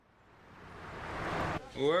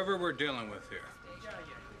Whoever we're dealing with here,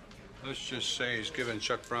 let's just say he's giving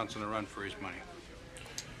Chuck Bronson a run for his money.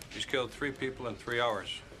 He's killed 3 people in 3 hours.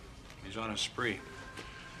 He's on a spree.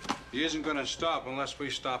 He isn't going to stop unless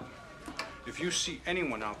we stop him. If you see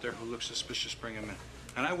anyone out there who looks suspicious, bring him in.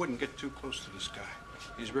 And I wouldn't get too close to this guy.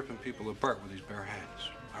 He's ripping people apart with his bare hands.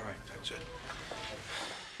 All right, that's it.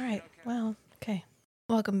 All right, well, okay.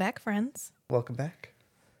 Welcome back, friends. Welcome back.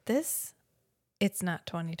 It's not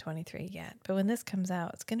 2023 yet, but when this comes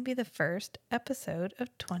out, it's going to be the first episode of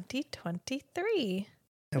 2023.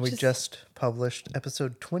 And we just published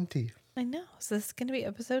episode 20. I know. So this is going to be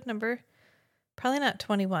episode number, probably not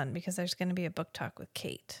 21, because there's going to be a book talk with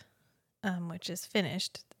Kate, which is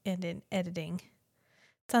finished and in editing.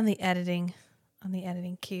 It's on the editing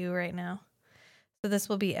queue right now. So this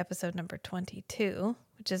will be episode number 22,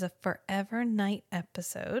 which is a Forever Night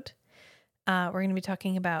episode. We're going to be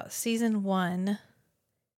talking about season 1,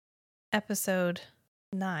 episode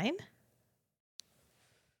 9.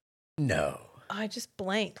 No. I just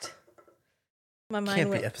blanked. My mind Can't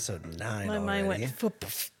went, be episode 9 my already. mind went,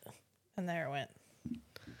 poof, and there it went.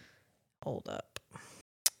 Hold up.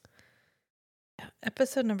 Yeah,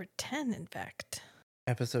 episode number 10, in fact.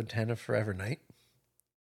 Episode 10 of Forever Night?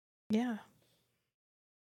 Yeah.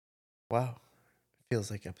 Wow.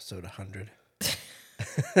 Feels like episode 100.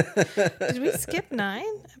 Did we skip 9?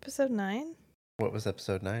 Episode 9? What was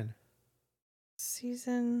episode 9?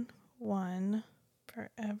 Season 1,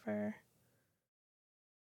 Forever.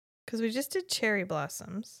 Because we just did Cherry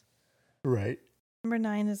Blossoms. Right. Number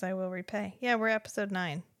 9 is I Will Repay. Yeah, we're episode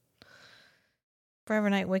 9. Forever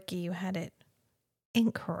Night Wiki, you had it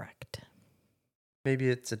incorrect. Maybe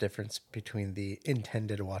it's a difference between the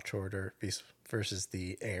intended watch order versus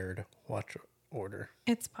the aired watch order.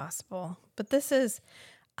 It's possible. But this is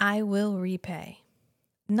I Will Repay.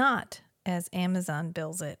 Not, as Amazon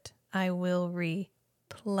bills it, I Will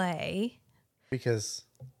Replay. Because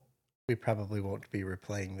we probably won't be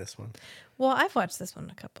replaying this one. Well, I've watched this one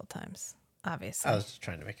a couple times, obviously. I was just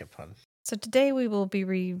trying to make it fun. So today we will be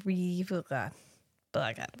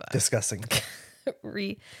Discussing.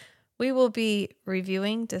 We will be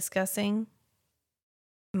reviewing, discussing,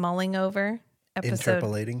 mulling over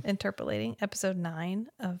interpolating episode 9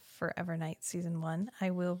 of Forever Night season 1.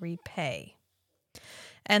 I Will Repay.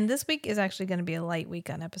 And this week is actually going to be a light week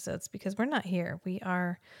on episodes because we're not here. We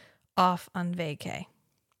are off on vacay.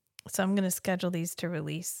 So I'm going to schedule these to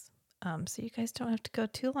release so you guys don't have to go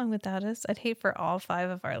too long without us. I'd hate for all 5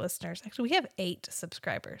 of our listeners. Actually, we have 8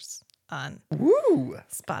 subscribers on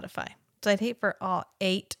Spotify. So I'd hate for all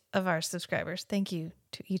 8 of our subscribers, thank you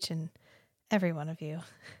to each and every one of you,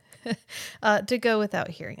 to go without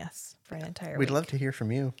hearing us for an entire week. We'd love to hear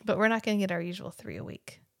from you. But we're not going to get our usual 3 a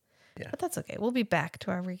week. Yeah. But that's okay. We'll be back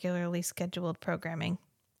to our regularly scheduled programming.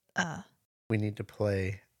 We need to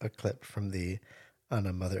play a clip from the On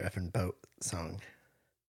a Mother Effin' Boat song.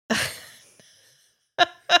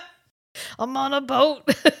 I'm on a boat.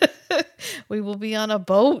 We will be on a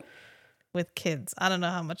boat with kids. I don't know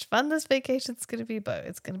how much fun this vacation's going to be, but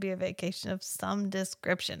it's going to be a vacation of some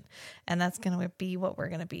description. And that's going to be what we're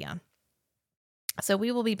going to be on. So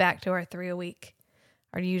we will be back to our 3 a week,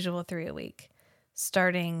 our usual 3 a week,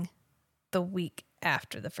 starting the week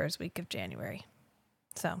after the first week of January.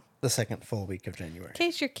 So the second full week of January. In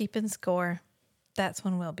case you're keeping score, that's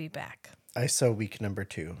when we'll be back. ISO week number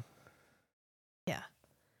 2. Yeah.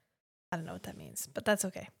 I don't know what that means, but that's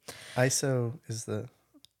okay. ISO is the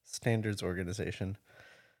standards organization.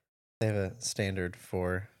 They have a standard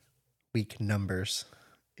for week numbers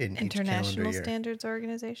in each calendar International year. Standards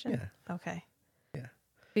Organization? Yeah. Okay. Yeah.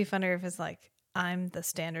 Be funnier if it's like, I'm the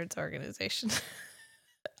standards organization.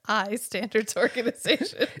 I standards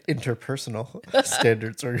organization. Interpersonal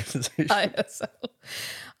standards organization. ISO.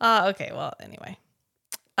 Okay, well, anyway.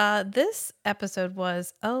 This episode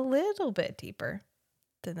was a little bit deeper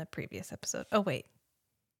than the previous episode. Oh, wait.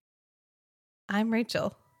 I'm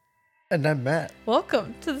Rachel. And I'm Matt.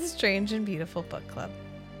 Welcome to the Strange and Beautiful Book Club.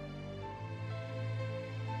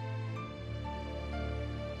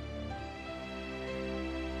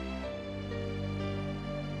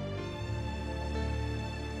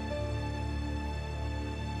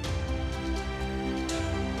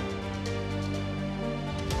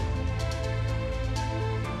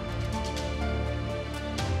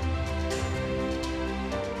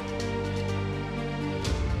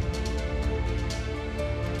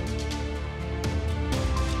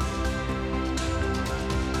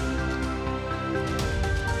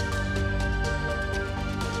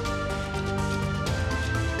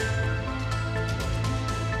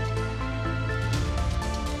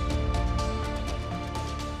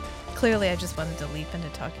 clearly I just wanted to leap into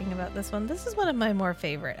talking about this one. This is one of my more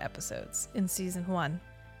favorite episodes in season 1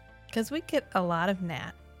 because we get a lot of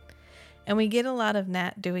Nat, and we get a lot of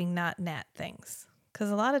Nat doing not Nat things, because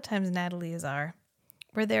a lot of times Natalie is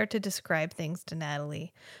we're there to describe things to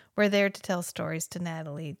Natalie. We're there to tell stories to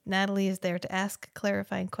Natalie. Natalie is there to ask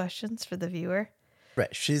clarifying questions for the viewer.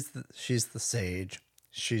 Right. She's the sage.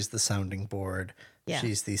 She's the sounding board. Yeah.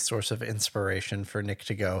 She's the source of inspiration for Nick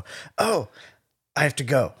to go, oh, I have to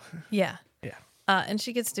go. Yeah. Yeah. And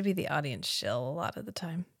she gets to be the audience shill a lot of the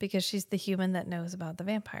time because she's the human that knows about the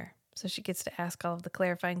vampire. So she gets to ask all of the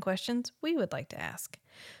clarifying questions we would like to ask.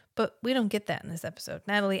 But we don't get that in this episode.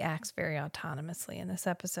 Natalie acts very autonomously in this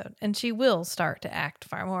episode, and she will start to act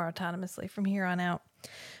far more autonomously from here on out.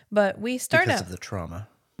 But we start because of the trauma.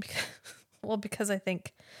 Because I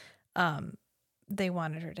think they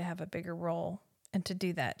wanted her to have a bigger role, and to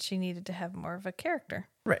do that, she needed to have more of a character.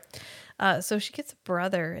 Right. So she gets a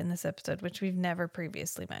brother in this episode, which we've never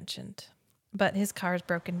previously mentioned. But his car is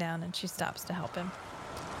broken down, and she stops to help him.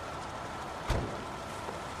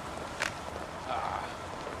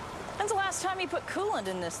 When's the last time you put coolant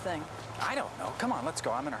in this thing? I don't know. Come on, let's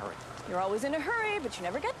go. I'm in a hurry. You're always in a hurry, but you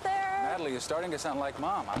never get there. Natalie, you're starting to sound like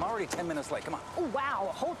Mom. I'm already 10 minutes late. Come on. Oh, wow.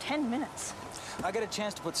 A whole 10 minutes. I get a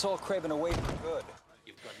chance to put Saul Craven away for good.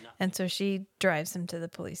 And so she drives him to the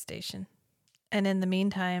police station. And in the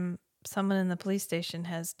meantime, someone in the police station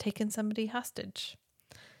has taken somebody hostage.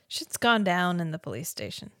 Shit's gone down in the police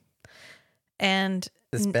station. And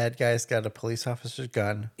this bad guy's got a police officer's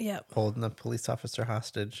gun, yep, holding the police officer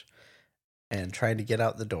hostage and trying to get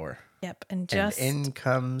out the door. Yep. And in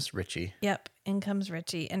comes Richie. Yep. In comes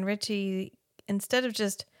Richie. And Richie, instead of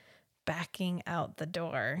just backing out the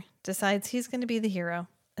door, decides he's going to be the hero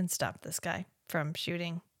and stop this guy from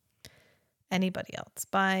shooting anybody else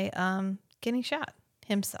by getting shot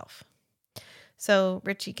himself. So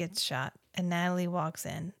Richie gets shot, and Natalie walks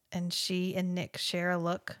in, and she and Nick share a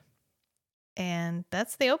look. And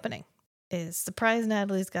that's the opening. Is surprise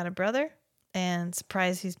Natalie's got a brother, and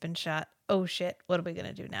surprise he's been shot. Oh shit, what are we going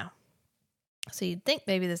to do now? So you'd think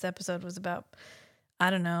maybe this episode was about, I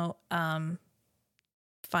don't know,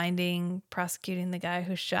 prosecuting the guy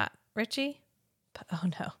who shot Richie. But oh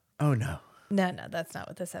no. Oh no. No, that's not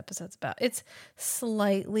what this episode's about. It's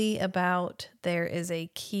slightly about there is a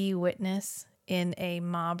key witness in a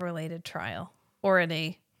mob-related trial or in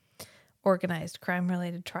a organized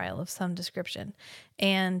crime-related trial of some description.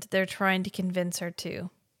 And they're trying to convince her to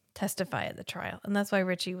testify at the trial. And that's why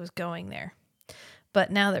Richie was going there.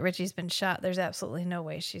 But now that Richie's been shot, there's absolutely no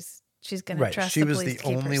way she's going to trust the police to keep her safe. She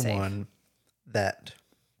was the only one that,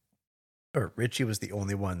 or Richie was the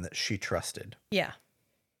only one that she trusted. Yeah.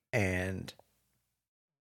 And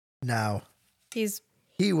now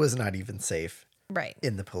he was not even safe, right,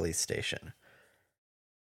 in the police station.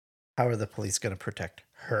 How are the police going to protect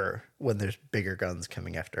her when there's bigger guns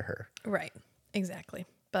coming after her? Right, exactly.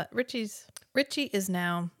 But Richie is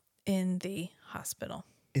now in the hospital.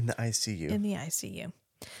 In the ICU. In the ICU.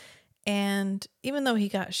 And even though he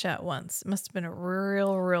got shot once, it must have been a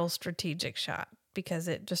real strategic shot because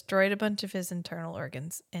it destroyed a bunch of his internal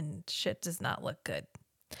organs and shit does not look good.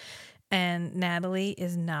 And Natalie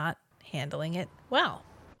is not handling it well.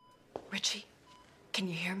 Richie, can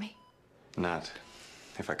you hear me? Not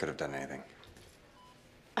if I could have done anything.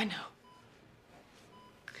 I know.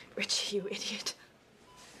 Richie, you idiot.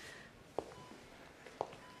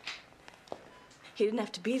 He didn't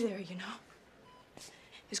have to be there, you know.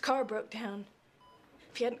 His car broke down.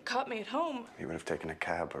 If he hadn't caught me at home... He would have taken a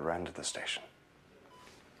cab or ran to the station.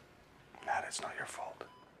 Nat, it's not your fault.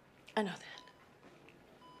 I know that.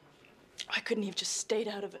 Why couldn't he have just stayed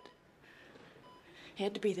out of it? He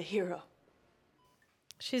had to be the hero.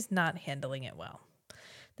 She's not handling it well.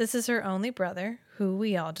 This is her only brother, who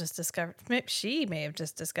we all just discovered. She may have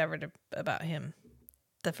just discovered about him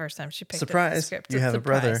the first time she picked up the script. You have a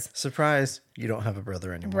brother. Surprise, you don't have a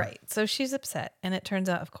brother anymore. Right. So she's upset. And it turns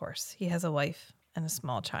out, of course, he has a wife and a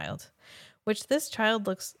small child, which this child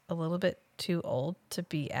looks a little bit too old to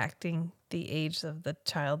be acting the age of the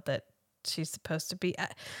child that she's supposed to be.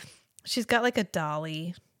 She's got like a doll.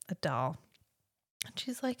 And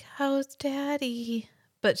she's like, how's daddy?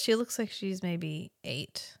 But she looks like she's maybe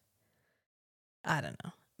 8. I don't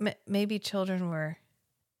know. Maybe children were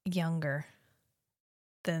younger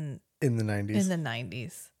than in the 90s. In the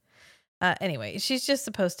 90s. Anyway, she's just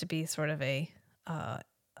supposed to be sort of a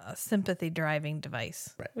sympathy driving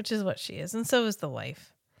device, right, which is what she is. And so is the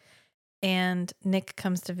wife. And Nick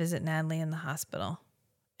comes to visit Natalie in the hospital.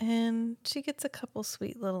 And she gets a couple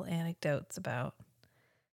sweet little anecdotes about,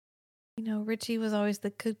 you know, Richie was always the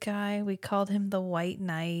good guy. We called him the White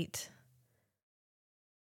Knight.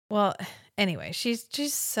 Well, anyway, she's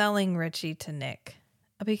selling Richie to Nick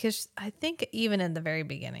because I think even in the very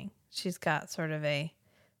beginning, she's got sort of a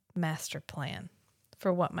master plan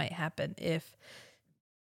for what might happen if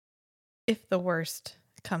the worst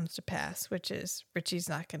comes to pass, which is Richie's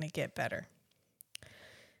not going to get better.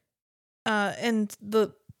 And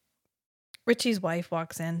Richie's wife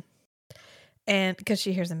walks in, and because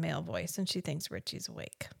she hears a male voice and she thinks Richie's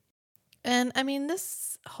awake. And I mean,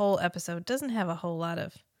 this whole episode doesn't have a whole lot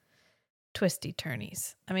of twisty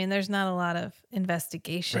turnies. I mean, there's not a lot of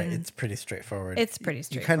investigation. Right, it's pretty straightforward.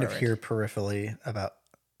 You kind of hear peripherally about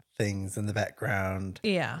things in the background.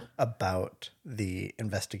 Yeah. About the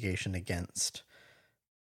investigation against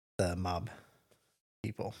the mob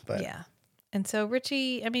people. But yeah. And so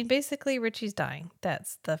Richie, I mean, basically Richie's dying.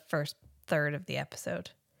 That's the first third of the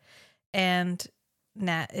episode. And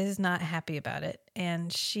Nat is not happy about it.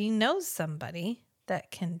 And she knows somebody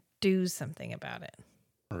that can do something about it.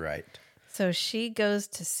 Right. So she goes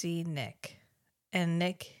to see Nick. And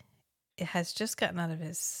Nick has just gotten out of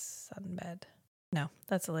his sunbed. No,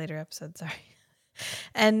 that's a later episode, sorry.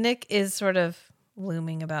 And Nick is sort of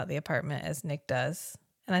looming about the apartment as Nick does.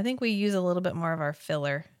 And I think we use a little bit more of our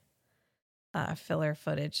filler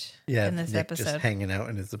footage in this Nick episode. Just hanging out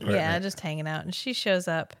in his apartment. Yeah, just hanging out. And she shows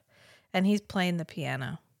up and he's playing the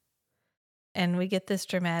piano. And we get this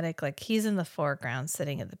dramatic, like he's in the foreground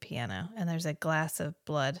sitting at the piano and there's a glass of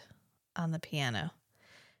blood on the piano.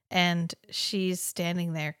 And she's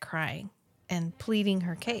standing there crying and pleading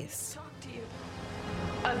her case. Talk to you.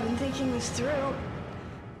 I've been thinking this through.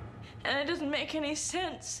 And it doesn't make any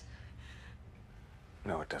sense.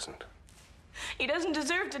 No, it doesn't. He doesn't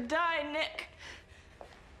deserve to die, Nick.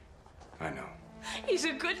 I know. He's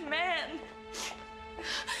a good man.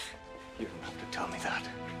 You don't have to tell me that.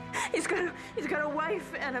 He's got a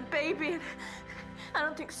wife and a baby. And I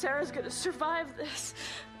don't think Sarah's gonna survive this.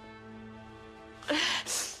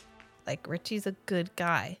 Like, Richie's a good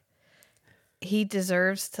guy. He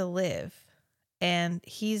deserves to live. And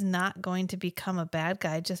he's not going to become a bad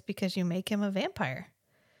guy just because you make him a vampire.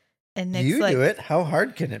 And Nick's you do it. How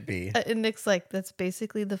hard can it be? And Nick's like, that's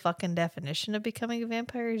basically the fucking definition of becoming a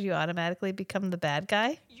vampire is you automatically become the bad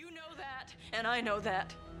guy. You know that, and I know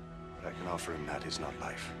that. What I can offer him, that is not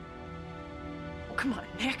life. Oh, come on,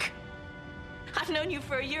 Nick. I've known you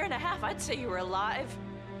for 1.5 years. I'd say you were alive.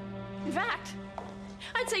 In fact,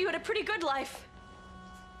 I'd say you had a pretty good life.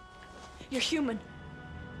 You're human.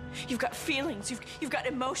 You've got feelings. You've got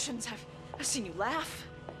emotions. I've seen you laugh.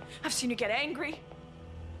 I've seen you get angry.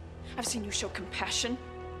 I've seen you show compassion.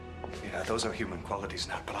 Yeah, those are human qualities,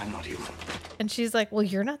 Nat, but I'm not human. And she's like, well,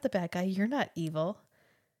 you're not the bad guy. You're not evil.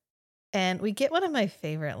 And we get one of my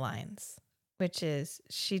favorite lines, which is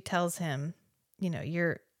she tells him, you know,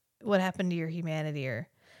 what happened to your humanity? Or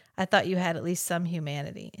I thought you had at least some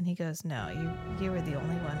humanity. And he goes, no, you were the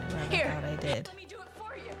only one who ever thought I did. Let me do it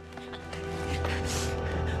for you.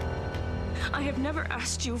 I have never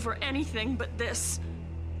asked you for anything but this.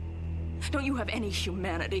 Don't you have any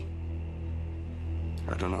humanity?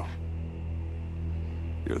 I don't know.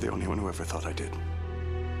 You're the only one who ever thought I did.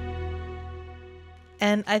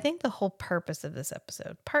 And I think the whole purpose of this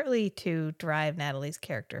episode, partly to drive Natalie's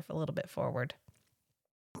character a little bit forward,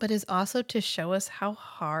 but is also to show us how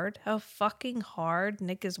fucking hard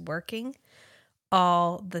Nick is working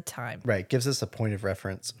all the time. Right. Gives us a point of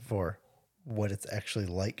reference for what it's actually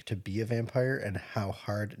like to be a vampire and how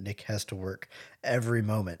hard Nick has to work every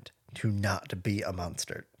moment to not be a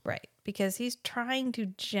monster. Right. Because he's trying to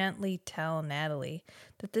gently tell Natalie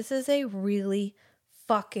that this is a really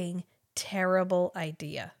fucking terrible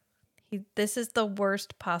idea. This is the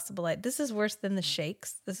worst possible idea. This is worse than the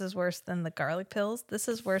shakes. This is worse than the garlic pills. This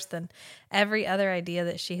is worse than every other idea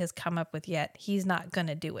that she has come up with yet. He's not going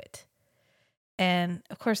to do it. And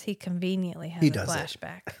of course, he conveniently has a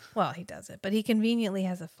flashback. Well, he does it, but he conveniently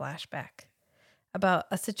has a flashback about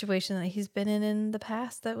a situation that he's been in the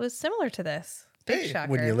past that was similar to this. Big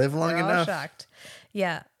shocker. When you live long We're all enough. shocked.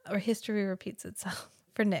 Yeah, or history repeats itself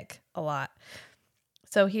for Nick a lot.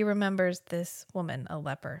 So he remembers this woman, a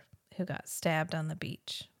leper, who got stabbed on the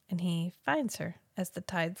beach. And he finds her as the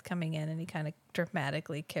tide's coming in, and he kind of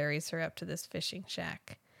dramatically carries her up to this fishing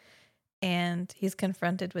shack. And he's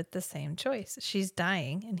confronted with the same choice. She's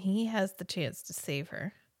dying, and he has the chance to save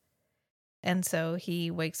her. And so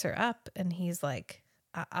he wakes her up, and he's like,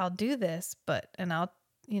 I'll do this, and I'll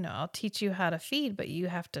teach you how to feed, but you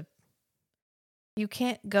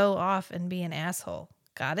can't go off and be an asshole.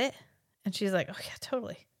 Got it? And she's like, oh yeah,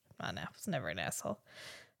 totally. Come on now. I was never an asshole.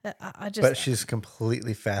 But she's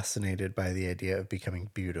completely fascinated by the idea of becoming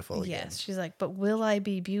beautiful again. Yes, she's like, but will I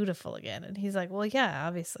be beautiful again? And he's like, well, yeah,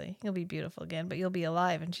 obviously you'll be beautiful again, but you'll be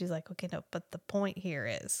alive. And she's like, okay, no, but the point here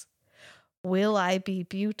is, will I be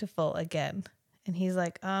beautiful again? And he's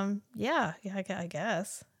like, yeah, I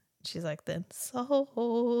guess. She's like, then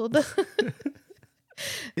sold.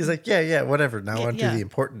 He's like, yeah, whatever. Now on to the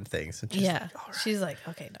important things. And she's like, all right. She's like,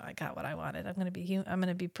 okay, no, I got what I wanted. I'm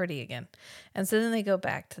gonna be pretty again. And so then they go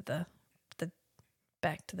back to the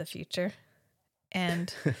Back to the Future,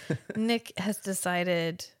 and Nick has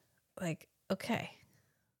decided, like, okay,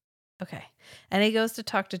 and he goes to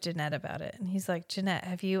talk to Jeanette about it, and he's like, Jeanette,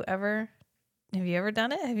 have you ever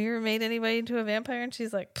done it? Have you ever made anybody into a vampire? And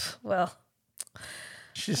she's like, well,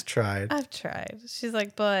 she's tried. I've tried. She's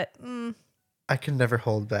like, but I can never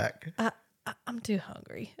hold back. I'm too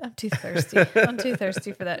hungry. I'm too thirsty. I'm too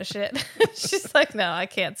thirsty for that shit. She's like, no, I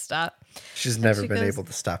can't stop. She's never been able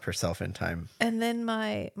to stop herself in time. And then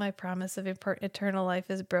my promise of eternal life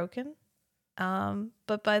is broken.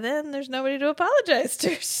 But by then there's nobody to apologize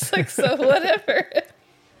to. She's like, so whatever.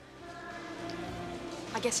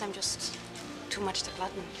 I guess I'm just too much to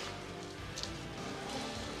glutton.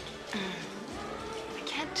 I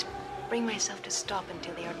can't bring myself to stop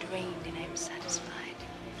until they are drained and I'm satisfied.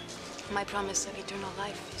 My promise of eternal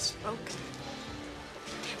life is broken.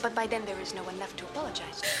 But by then there is no one left to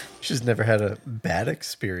apologize. She's never had a bad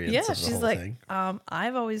experience. Yeah, of the she's whole like, thing.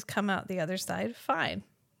 I've always come out the other side fine.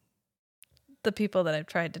 The people that I've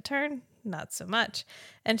tried to turn, not so much.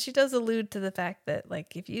 And she does allude to the fact that,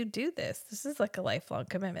 like, if you do this is like a lifelong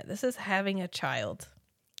commitment. This is having a child.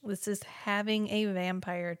 This is having a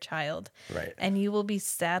vampire child. Right. And you will be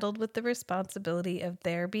saddled with the responsibility of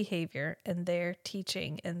their behavior and their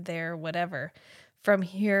teaching and their whatever from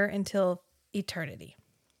here until eternity.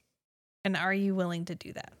 And are you willing to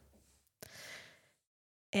do that?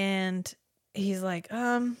 And he's like,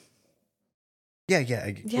 Yeah,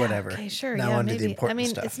 whatever. Okay, sure. Now yeah, on to maybe. the important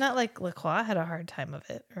stuff. It's not like Lacroix had a hard time of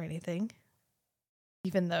it or anything.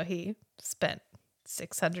 Even though he spent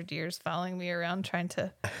 600 years following me around trying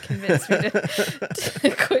to convince me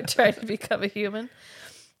to quit trying to become a human.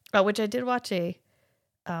 Which I did watch a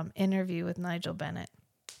interview with Nigel Bennett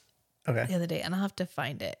the other day, and I'll have to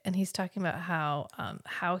find it. And he's talking about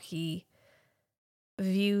how he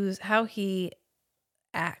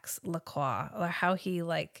acts Lacroix, or how he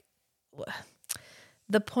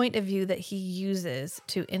the point of view that he uses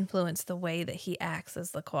to influence the way that he acts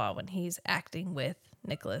as Lacroix when he's acting with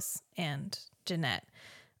Nicholas and Jeanette,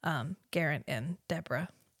 Garrett and Deborah.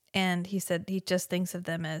 And he said he just thinks of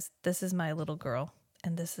them as, this is my little girl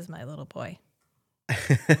and this is my little boy.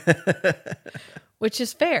 Which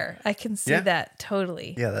is fair. I can see that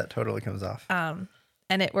totally. Yeah, that totally comes off. And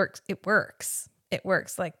it works. It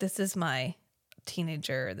works. Like, this is my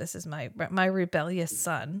teenager. This is my rebellious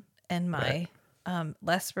son and my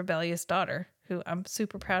less rebellious daughter, who I'm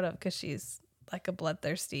super proud of because she's like a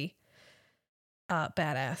bloodthirsty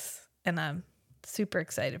badass. And I'm super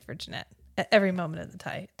excited for Jeanette at every moment of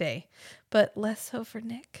the day, but less so for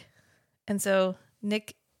Nick. And so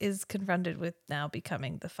Nick is confronted with now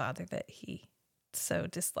becoming the father that he so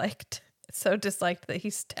disliked that he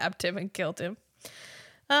stabbed him and killed him.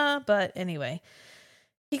 But anyway,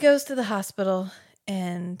 he goes to the hospital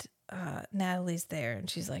and Natalie's there and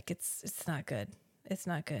she's like, it's not good. It's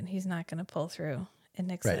not good. He's not going to pull through. And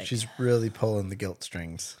Nick's like, she's really pulling the guilt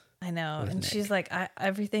strings. I know. And Nick. She's like,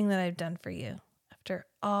 everything that I've done for you, after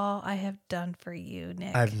all I have done for you,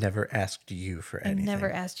 Nick. I've never asked you for anything. I've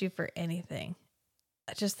never asked you for anything.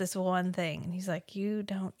 Just this one thing. And he's like, you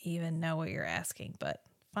don't even know what you're asking, but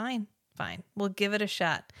fine. We'll give it a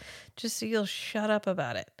shot. Just so you'll shut up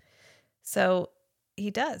about it. So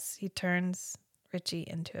he does. He turns Richie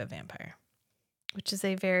into a vampire, which is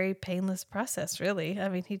a very painless process, really. I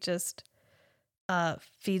mean, he just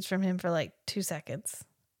feeds from him for like 2 seconds.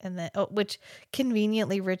 And then, which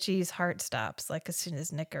conveniently Richie's heart stops like as soon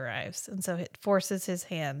as Nick arrives. And so it forces his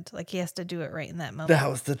hand, like he has to do it right in that moment.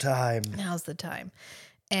 Now's the time.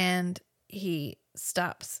 And he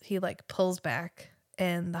stops. He like pulls back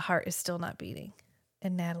and the heart is still not beating.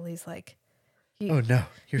 And Natalie's like, oh no,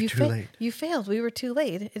 you're too late. You failed. We were too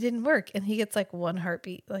late. It didn't work. And he gets like one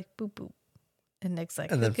heartbeat, like boop, boop. And Nick's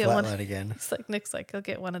like, and then flatline again. It's like, Nick's like, he'll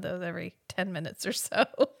get one of those every 10 minutes or so.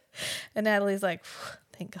 And Natalie's like,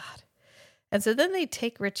 thank God. And so then they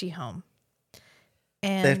take Richie home.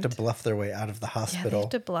 And they have to bluff their way out of the hospital. Yeah, they have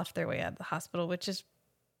to bluff their way out of the hospital, which is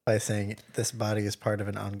by saying this body is part of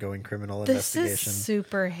an ongoing criminal investigation. This is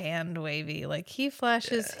super hand wavy. Like he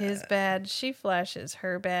flashes his badge, she flashes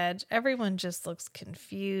her badge. Everyone just looks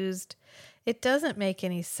confused. It doesn't make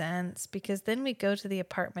any sense because then we go to the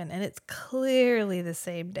apartment and it's clearly the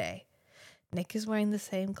same day. Nick is wearing the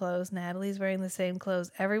same clothes. Natalie's wearing the same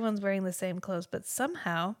clothes. Everyone's wearing the same clothes. But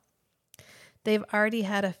somehow they've already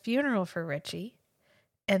had a funeral for Richie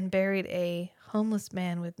and buried a homeless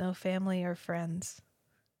man with no family or friends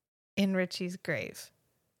in Richie's grave.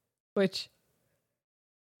 Which...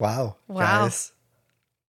 Wow. Guys.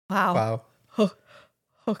 Wow. Oh,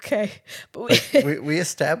 okay. But we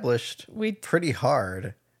established pretty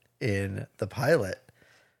hard in the pilot.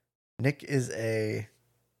 Nick is a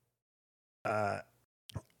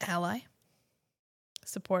ally,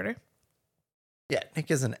 supporter. Yeah, Nick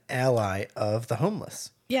is an ally of the homeless.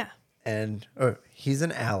 Yeah. And he's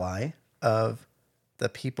an ally of the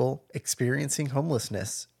people experiencing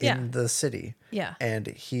homelessness in the city. Yeah. And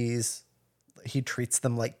he treats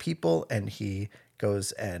them like people, and he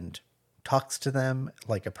goes and talks to them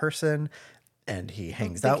like a person, and he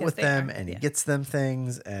hangs out with them, and he gets them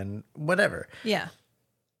things and whatever. Yeah.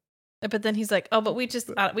 But then he's like, "Oh, but we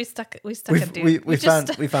stuck a dude. We found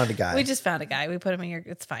a guy. We just found a guy. We put him in your.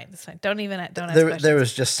 It's fine. It's fine. Don't ask questions. There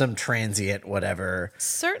was just some transient whatever.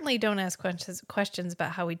 Certainly, don't ask questions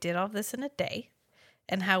about how we did all this in a day,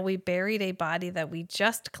 and how we buried a body that we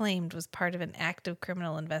just claimed was part of an active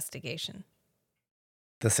criminal investigation.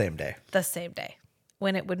 The same day,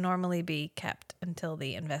 when it would normally be kept until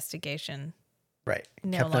the investigation. Right.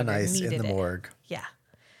 Kept on ice in the morgue. Yeah.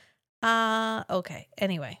 Okay.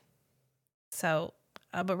 Anyway. So,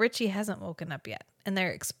 but Richie hasn't woken up yet. And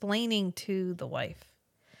they're explaining to the wife,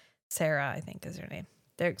 Sarah, I think is her name.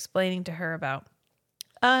 They're explaining to her about,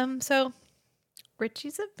 so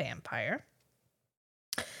Richie's a vampire.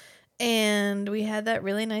 And we had that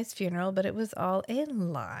really nice funeral, but it was all a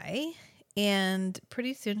lie. And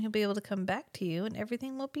pretty soon he'll be able to come back to you and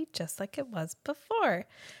everything will be just like it was before.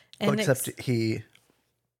 And except he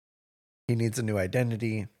needs a new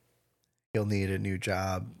identity. He'll need a new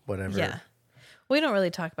job, whatever. Yeah. We don't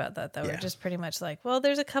really talk about that, though. Yeah. We're just pretty much like, well,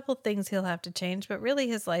 there's a couple things he'll have to change, but really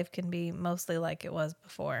his life can be mostly like it was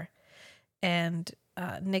before. And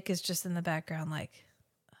Nick is just in the background like,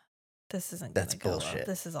 this isn't going to go well.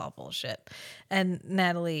 This is all bullshit. And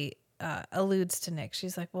Natalie alludes to Nick.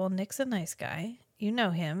 She's like, well, Nick's a nice guy. You know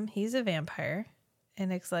him. He's a vampire. And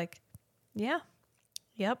Nick's like, yeah.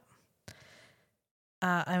 Yep.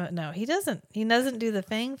 No, he doesn't. He doesn't do the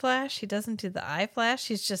fang flash. He doesn't do the eye flash.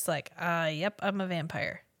 He's just like, yep, I'm a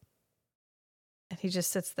vampire. And he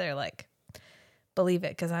just sits there like, believe it,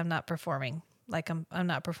 because I'm not performing. Like I'm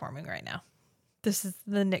not performing right now.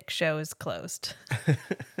 The Nick show is closed.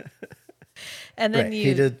 And then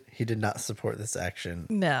right. He did not support this action.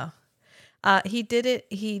 No. He did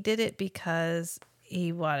it because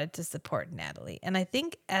he wanted to support Natalie. And I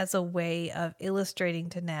think as a way of illustrating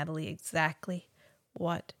to Natalie exactly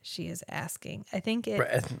what she is asking. I think it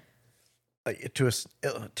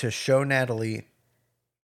to show Natalie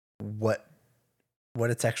what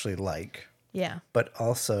it's actually like. Yeah. But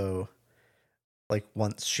also like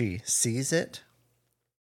once she sees it,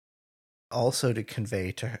 also to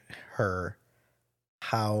convey to her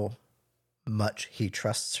how much he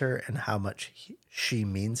trusts her and how much she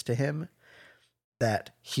means to him,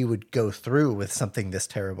 that he would go through with something this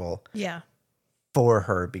terrible. Yeah. For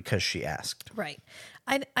her because she asked. Right.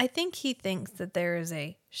 I think he thinks that there is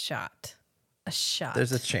a shot.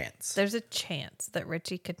 There's a chance. There's a chance that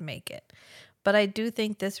Richie could make it. But I do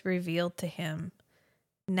think this revealed to him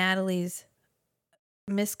Natalie's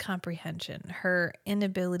miscomprehension, her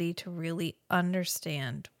inability to really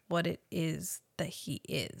understand what it is that he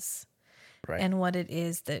is. Right. And what it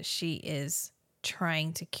is that she is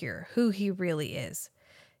trying to cure, who he really is.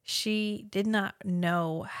 She did not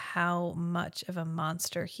know how much of a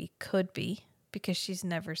monster he could be because she's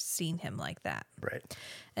never seen him like that. Right.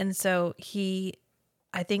 And so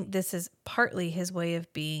I think this is partly his way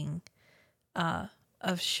of being,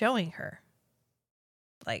 of showing her,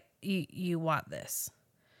 like, you want this.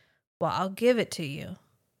 Well, I'll give it to you,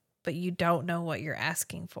 but you don't know what you're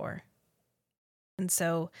asking for. And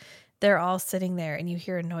so they're all sitting there and you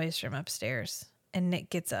hear a noise from upstairs and Nick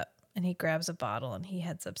gets up. And he grabs a bottle and he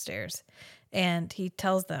heads upstairs. And he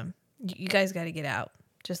tells them, you guys got to get out.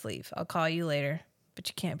 Just leave. I'll call you later. But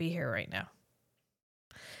you can't be here right now.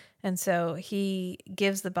 And so he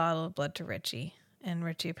gives the bottle of blood to Richie. And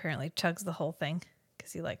Richie apparently chugs the whole thing.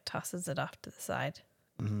 Because he like tosses it off to the side.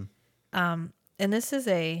 Mm-hmm. And this is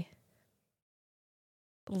a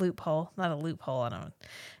loophole. Not a loophole. I don't know.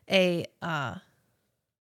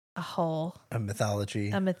 A hole. A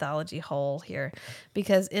mythology hole here.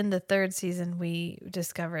 Because in the third season, we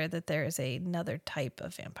discover that there is another type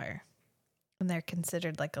of vampire. And they're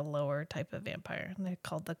considered like a lower type of vampire. And they're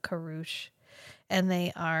called the Karush. And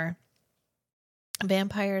they are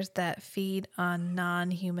vampires that feed on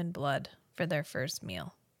non-human blood for their first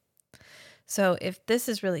meal. So if this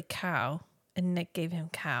is really cow and Nick gave him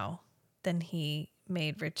cow, then he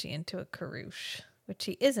made Richie into a Karush, which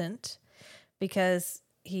he isn't, because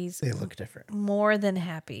they look different. More than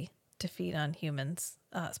happy to feed on humans.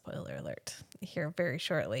 Spoiler alert here very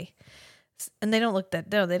shortly. And they don't look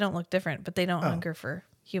different, but they don't hunger for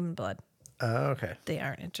human blood. Oh, okay. They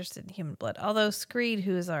aren't interested in human blood. Although Screed,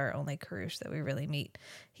 who is our only Karush that we really meet,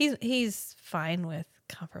 he's fine with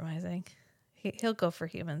compromising. He'll go for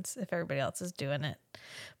humans if everybody else is doing it.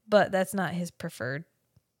 But that's not his preferred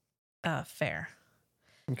fare.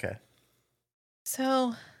 Okay.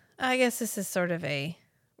 So I guess this is sort of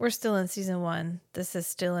we're still in season 1. This is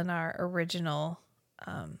still in our original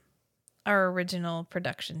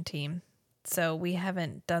production team. So we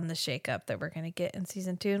haven't done the shakeup that we're going to get in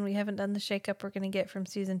season 2, and we haven't done the shakeup we're going to get from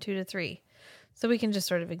season 2 to 3. So we can just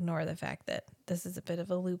sort of ignore the fact that this is a bit of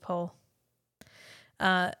a loophole.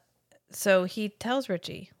 So he tells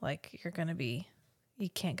Richie, like, you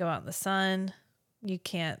can't go out in the sun. You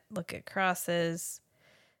can't look at crosses.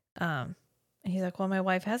 And he's like, well, my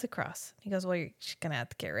wife has a cross. He goes, well, you're going to have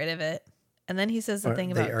to get rid of it. And then he says the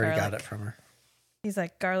thing about garlic. They already got it from her. He's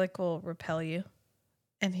like, garlic will repel you.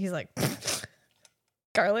 And he's like,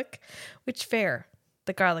 garlic? Which fair?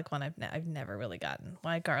 The garlic one I've never really gotten.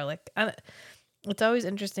 Why garlic? It's always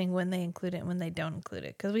interesting when they include it and when they don't include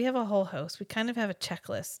it. Because we have a whole host. We kind of have a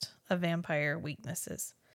checklist of vampire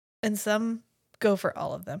weaknesses. And some go for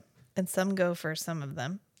all of them. And some go for some of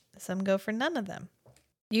them. Some go for none of them.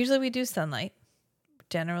 Usually we do sunlight.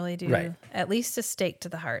 Generally do at least a stake to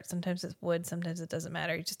the heart. Sometimes it's wood. Sometimes it doesn't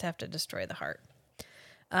matter. You just have to destroy the heart.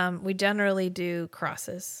 We generally do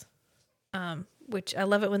crosses, which I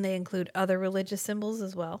love it when they include other religious symbols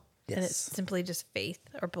as well. Yes. And it's simply just faith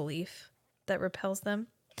or belief that repels them.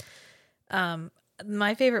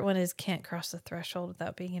 My favorite one is can't cross the threshold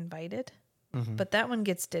without being invited. Mm-hmm. But that one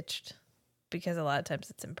gets ditched because a lot of times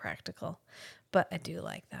it's impractical. But I do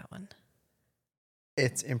like that one.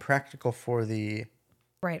 It's impractical for the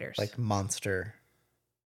writers, like monster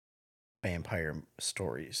vampire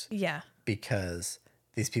stories. Yeah. Because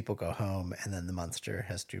these people go home and then the monster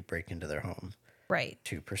has to break into their home. Right.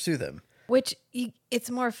 To pursue them. Which it's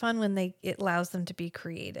more fun when it allows them to be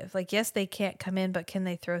creative. Like, yes, they can't come in, but can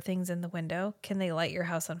they throw things in the window? Can they light your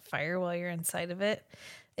house on fire while you're inside of it?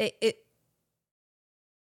 It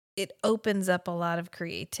opens up a lot of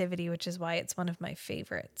creativity, which is why it's one of my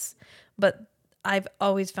favorites. But I've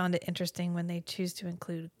always found it interesting when they choose to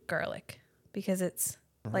include garlic, because it's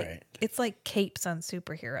like capes on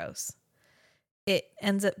superheroes. It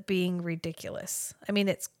ends up being ridiculous. I mean,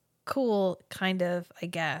 it's cool, kind of, I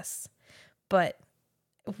guess, but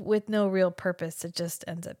with no real purpose, it just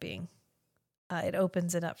ends up being, it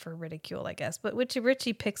opens it up for ridicule, I guess. But which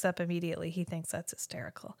Richie picks up immediately. He thinks that's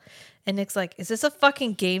hysterical. And Nick's like, is this a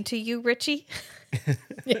fucking game to you, Richie?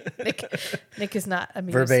 Yeah, Nick is not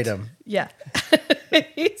amused. Verbatim. Yeah.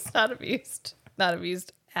 He's not amused. Not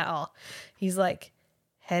amused at all. He's like,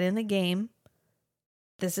 head in the game.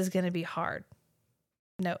 This is going to be hard.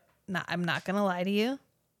 No, I'm not going to lie to you.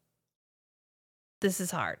 This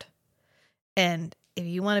is hard. And if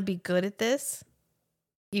you want to be good at this,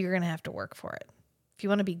 you're going to have to work for it. If you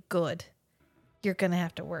want to be good, you're going to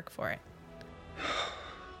have to work for it.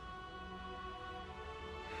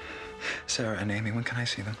 Sarah and Amy, when can I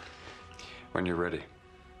see them? When you're ready.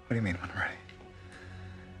 What do you mean, when I'm ready?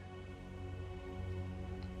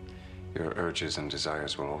 Your urges and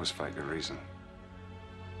desires will always fight your reason.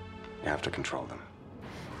 You have to control them.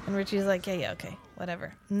 And Richie's like, yeah, okay,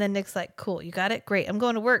 whatever. And then Nick's like, cool, you got it? Great, I'm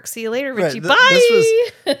going to work. See you later, Richie. Bye!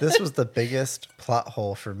 This was the biggest plot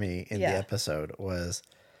hole for me in the episode, was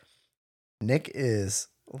Nick is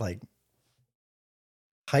like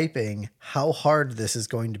hyping how hard this is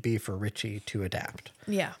going to be for Richie to adapt.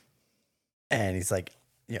 Yeah. And he's like,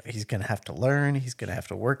 he's going to have to learn. He's going to have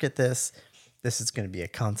to work at this. This is going to be a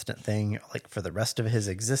constant thing, like, for the rest of his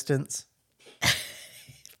existence.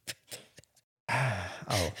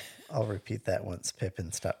 I'll repeat that once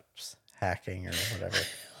Pippin stops hacking or whatever.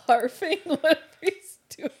 Harfing, whatever he's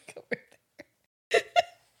doing over there.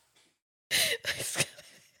 He's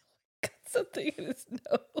got something in his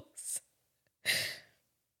nose.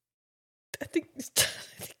 I think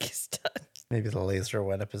he's done. Maybe the laser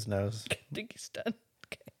went up his nose. I think he's done.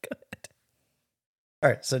 Okay, go ahead. All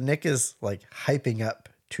right, so Nick is like hyping up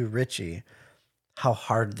to Richie how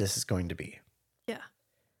hard this is going to be. Yeah.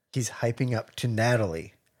 He's hyping up to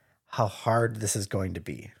Natalie how hard this is going to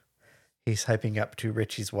be. He's hyping up to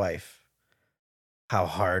Richie's wife how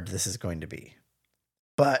hard this is going to be.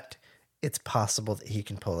 But it's possible that he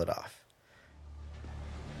can pull it off.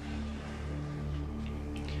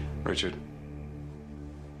 Richard,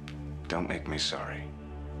 don't make me sorry.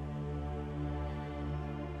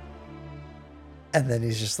 And then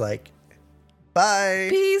he's just like, bye.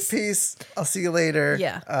 Peace. I'll see you later.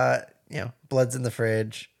 Yeah. Blood's in the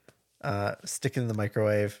fridge. Stick it in the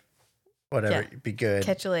microwave. Whatever. Yeah. Be good.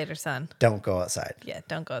 Catch you later, son. Don't go outside. Yeah,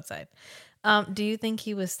 don't go outside. Do you think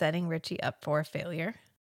he was setting Richie up for failure?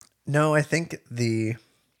 No, I think it's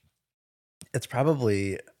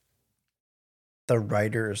probably the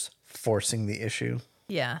writers forcing the issue.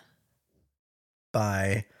 Yeah.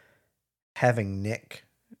 By having Nick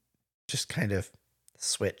just kind of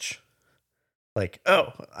switch. Like,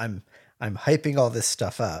 oh, I'm hyping all this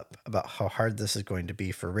stuff up about how hard this is going to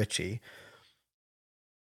be for Richie.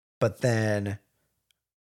 But then,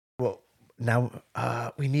 well, now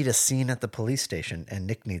we need a scene at the police station and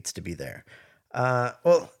Nick needs to be there.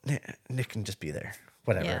 Nick can just be there.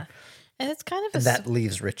 Whatever. Yeah. And it's kind of and that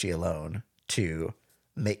leaves Richie alone to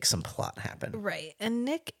make some plot happen. Right. And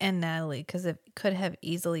Nick and Natalie, because it could have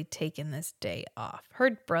easily taken this day off.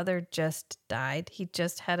 Her brother just died. He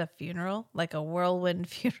just had a funeral, like a whirlwind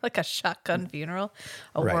funeral, like a shotgun funeral,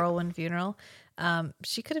 whirlwind funeral.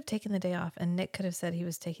 She could have taken the day off, and Nick could have said he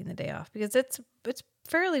was taking the day off because it's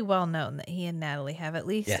fairly well known that he and Natalie have at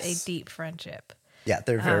least a deep friendship. Yeah,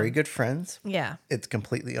 they're very good friends. Yeah. It's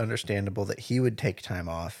completely understandable that he would take time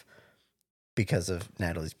off because of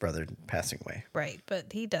Natalie's brother passing away. Right,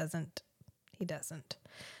 but he doesn't. He doesn't.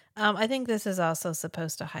 I think this is also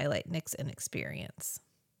supposed to highlight Nick's inexperience.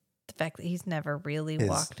 The fact that he's never really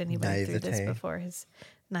walked anybody through this before. His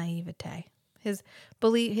naivete. His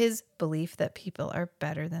belief that people are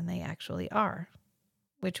better than they actually are,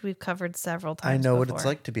 which we've covered several times I know before. what it's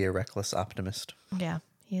like to be a reckless optimist. Yeah,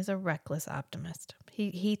 he's a reckless optimist.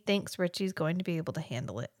 He thinks Richie's going to be able to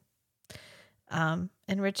handle it. And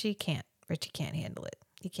Richie can't. Richie can't handle it.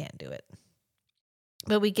 He can't do it.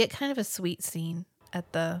 But we get kind of a sweet scene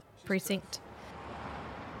at the precinct.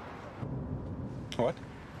 What?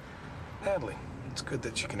 Natalie, it's good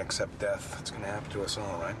that you can accept death. It's going to happen to us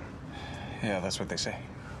all, right? Yeah, that's what they say.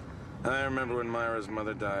 I remember when Myra's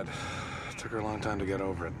mother died. It took her a long time to get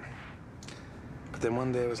over it. But then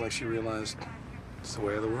one day it was like she realized it's the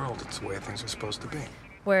way of the world. It's the way things are supposed to be.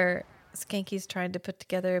 Where Skanky's trying to put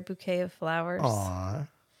together a bouquet of flowers. Aww.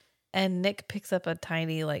 And Nick picks up a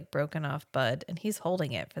tiny, broken off bud, and he's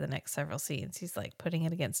holding it for the next several scenes. He's, putting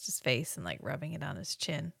it against his face and, rubbing it on his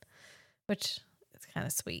chin, which is kind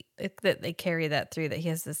of sweet. That they carry that through, that he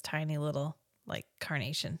has this tiny little,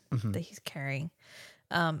 carnation that he's carrying.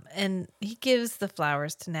 And he gives the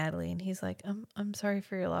flowers to Natalie, and he's like, I'm sorry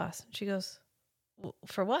for your loss. And she goes,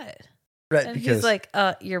 for what? Right, and because he's like,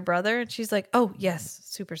 your brother? And she's like, oh, yes,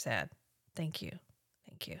 super sad. Thank you.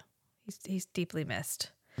 He's deeply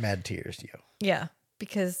missed. Mad tears, yo. Yeah,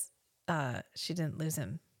 because she didn't lose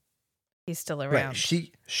him. He's still around. Right.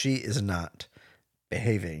 She is not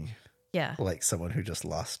behaving like someone who just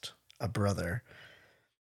lost a brother.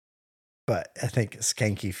 But I think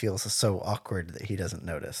Skanky feels so awkward that he doesn't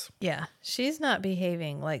notice. Yeah, she's not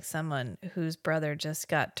behaving like someone whose brother just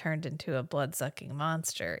got turned into a blood-sucking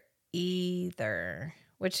monster either.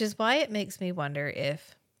 Which is why it makes me wonder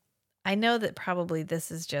if... I know that probably this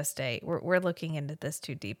is just we're looking into this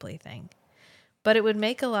too deeply thing. But it would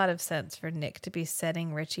make a lot of sense for Nick to be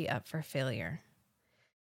setting Richie up for failure.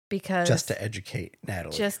 Because just to educate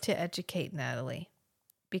Natalie.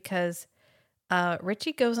 Because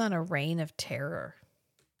Richie goes on a reign of terror.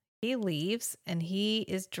 He leaves and he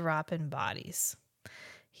is dropping bodies.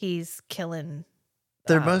 He's killing...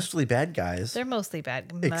 They're mostly bad guys. Mostly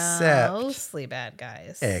bad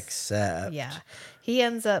guys. Except... Yeah. He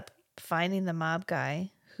ends up finding the mob guy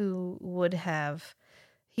who would have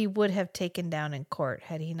taken down in court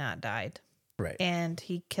had he not died. Right. And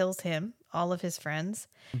he kills him, all of his friends.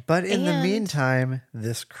 But in the meantime,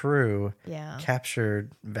 this crew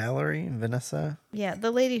captured Valerie and Vanessa. Yeah, the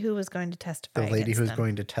lady who was going to testify. The lady who was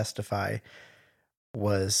going to testify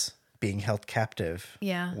was being held captive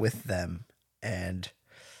with them, and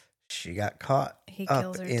she got caught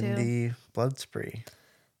in the blood spree.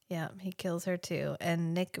 Yeah, he kills her too.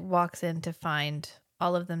 And Nick walks in to find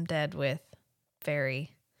all of them dead with very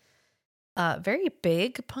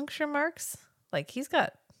big puncture marks. He's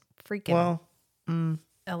got freaking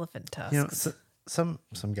elephant tusks. Some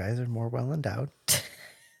guys are more well endowed,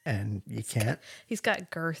 and you can't. He's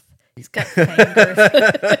got girth. He's got fang girth.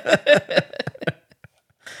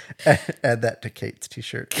 Add that to Kate's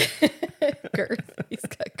t-shirt. Girth. He's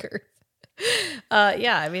got girth.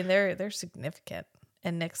 Yeah, I mean they're significant.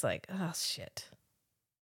 And Nick's like, oh shit.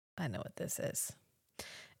 I know what this is.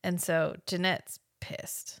 And so Jeanette's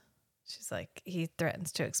pissed. She's like, he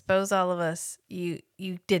threatens to expose all of us. You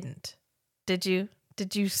didn't. Did you?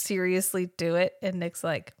 Did you seriously do it? And Nick's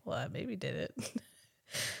like, well, I maybe did it.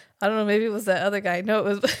 I don't know. Maybe it was that other guy.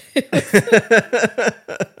 No,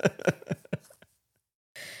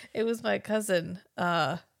 it was my cousin,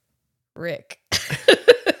 Rick.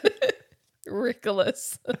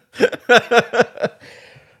 Rickolas.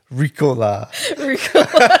 Ricola.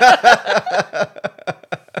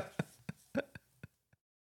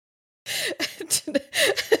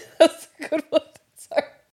 That's a good one. Sorry.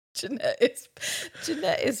 Jeanette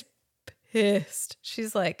is pissed.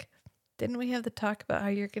 She's like, didn't we have the talk about how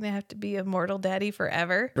you're going to have to be a mortal daddy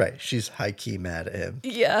forever? Right. She's high key mad at him.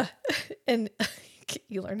 Yeah. And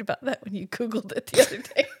you learned about that when you Googled it the other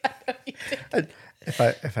day.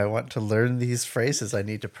 If I want to learn these phrases, I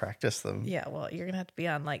need to practice them. Yeah, well, you're going to have to be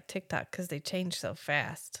on like TikTok because they change so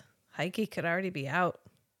fast. Heike could already be out.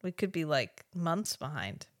 We could be like months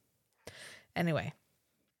behind. Anyway,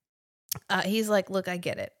 he's like, look, I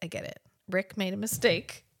get it. Rick made a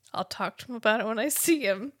mistake. I'll talk to him about it when I see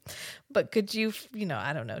him. But could you,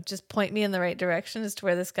 I don't know, just point me in the right direction as to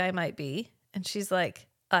where this guy might be? And she's like,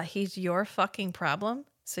 he's your fucking problem,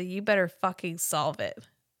 so you better fucking solve it.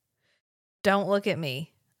 Don't look at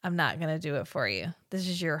me. I'm not going to do it for you. This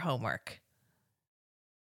is your homework.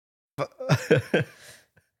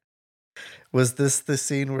 Was this the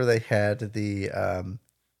scene where they had the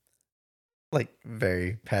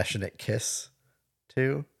very passionate kiss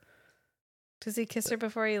too? Does he kiss her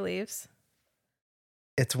before he leaves?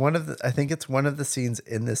 I think it's one of the scenes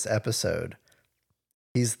in this episode.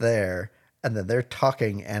 He's there and then they're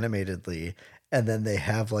talking animatedly and then they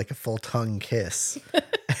have like a full tongue kiss.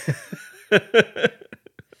 I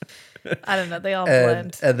don't know. They all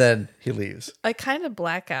blend. And then he leaves. I kind of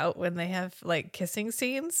black out when they have like kissing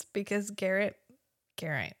scenes because Garrett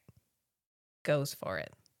goes for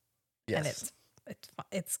it. Yes. And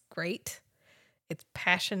it's great. It's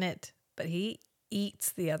passionate, but he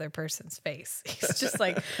eats the other person's face. He's just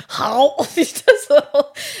like, how? He does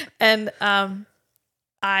little. And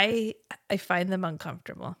I find them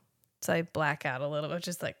uncomfortable. So I black out a little bit,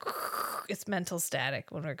 just like it's mental static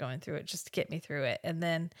when we're going through it, just to get me through it. And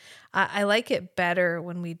then I like it better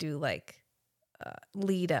when we do like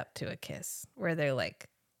lead up to a kiss, where they're like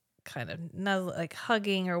kind of like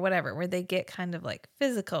hugging or whatever, where they get kind of like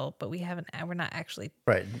physical, but we're not actually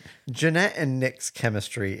right. Jeanette and Nick's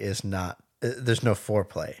chemistry is not. There's no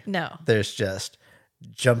foreplay. No, there's just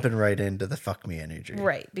jumping right into the fuck me energy.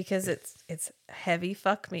 Right, because it's heavy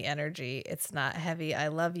fuck me energy. It's not heavy I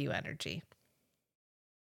love you energy.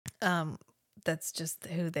 That's just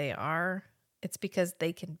who they are. It's because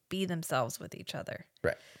they can be themselves with each other.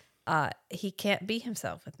 Right. He can't be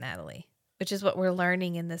himself with Natalie, which is what we're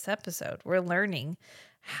learning in this episode. We're learning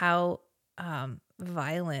how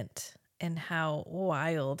violent and how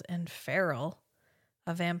wild and feral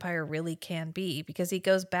a vampire really can be, because he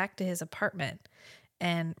goes back to his apartment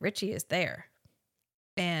and Richie is there.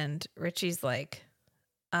 And Richie's like,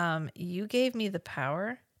 you gave me the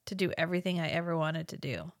power to do everything I ever wanted to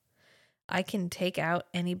do. I can take out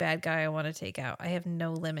any bad guy I want to take out. I have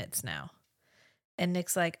no limits now. And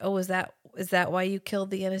Nick's like, oh, is that why you killed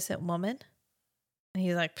the innocent woman? And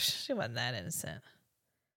he's like, she wasn't that innocent.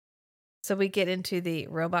 So we get into the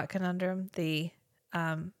robot conundrum.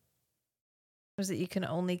 Was it you can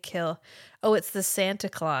only kill? Oh, it's the Santa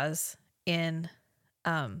Claus in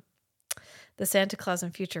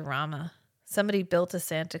Futurama. Somebody built a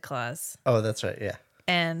Santa Claus. Oh, that's right. Yeah.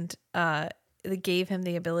 And they gave him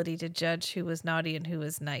the ability to judge who was naughty and who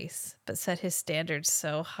was nice, but set his standards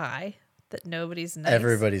so high that nobody's nice.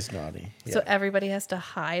 Everybody's naughty. Yeah. So everybody has to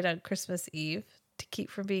hide on Christmas Eve to keep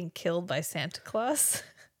from being killed by Santa Claus.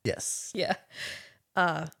 Yes. Yeah.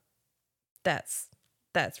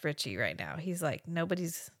 That's Richie right now. He's like,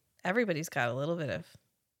 everybody's got a little bit of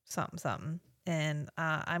something. And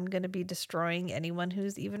I'm going to be destroying anyone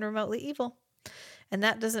who's even remotely evil. And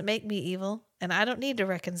that doesn't make me evil. And I don't need to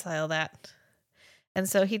reconcile that. And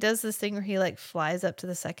so he does this thing where he like flies up to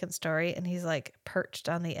the second story and he's like perched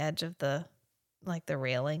on the edge of the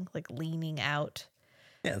railing, like leaning out.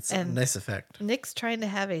 Yeah, it's a nice effect. Nick's trying to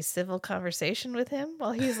have a civil conversation with him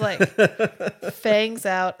while he's like fangs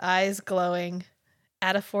out, eyes glowing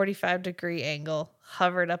at a 45-degree angle,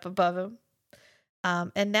 hovered up above him.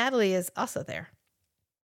 And Natalie is also there.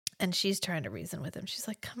 And she's trying to reason with him. She's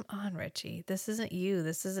like, come on, Richie. This isn't you.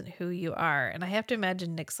 This isn't who you are. And I have to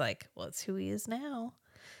imagine Nick's like, well, it's who he is now.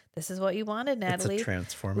 This is what you wanted, Natalie. It's a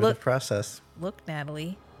transformative process. Look,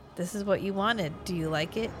 Natalie, this is what you wanted. Do you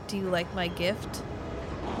like it? Do you like my gift?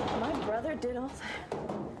 My brother did all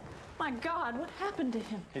God, what happened to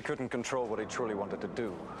him? He couldn't control what he truly wanted to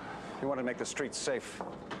do. He wanted to make the streets safe.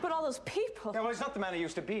 But all those people. Yeah, well, he's not the man he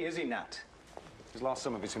used to be, is he, Nat? He's lost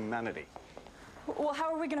some of his humanity. Well,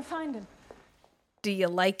 how are we going to find him? Do you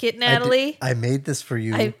like it, Natalie? I made this for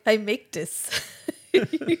you. I make this.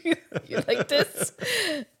 You like this?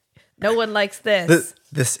 No one likes this.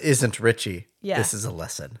 This isn't Richie. Yeah. This is a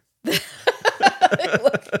lesson.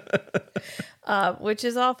 Which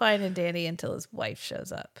is all fine and dandy until his wife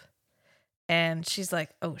shows up. And she's like,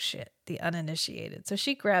 oh shit, the uninitiated. So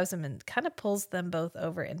she grabs him and kind of pulls them both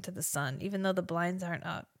over into the sun, even though the blinds aren't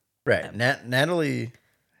up. Right. Natalie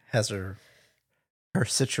has her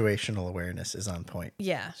situational awareness is on point.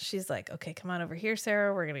 Yeah. She's like, okay, come on over here,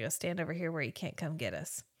 Sarah. We're going to go stand over here where you can't come get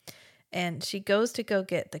us. And she goes to go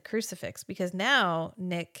get the crucifix because now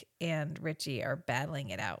Nick and Richie are battling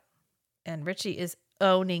it out. And Richie is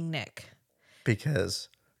owning Nick. Because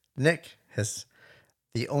Nick has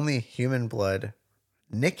the only human blood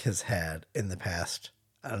Nick has had in the past,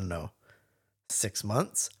 I don't know, 6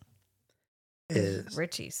 months is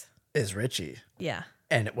Richie's. Is Richie. Yeah.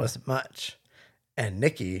 And it wasn't much. And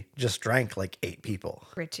Nikki just drank like 8 people.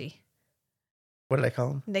 Richie. What did I call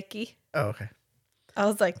him? Nikki. Oh, okay. I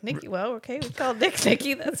was like, Nikki, well, okay, we call Nick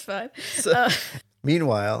Nikki. That's fine. So,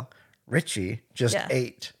 meanwhile, Richie just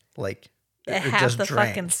ate like half the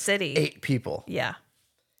fucking city. 8 people. Yeah.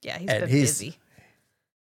 Yeah, he's been busy.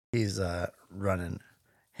 He's running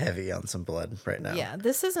heavy on some blood right now. Yeah,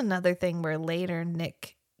 this is another thing where later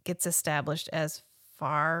Nick gets established as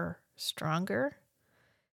far stronger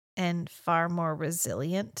and far more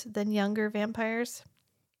resilient than younger vampires.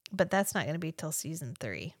 But that's not going to be till season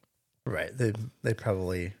 3. Right. They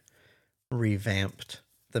probably revamped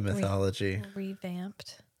the mythology.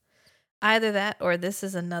 Revamped. Either that or this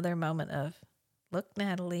is another moment of, look,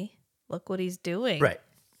 Natalie, look what he's doing. Right.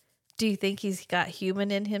 Do you think he's got human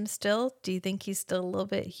in him still? Do you think he's still a little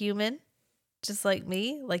bit human? Just like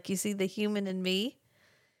me? Like you see the human in me?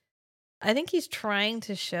 I think he's trying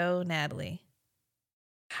to show Natalie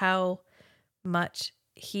how much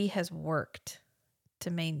he has worked to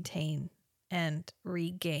maintain and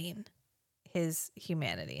regain his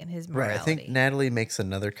humanity and his morality. Right. I think Natalie makes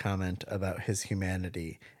another comment about his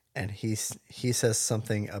humanity, and he says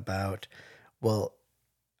something about, well,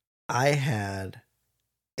 I had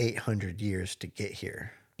 800 years to get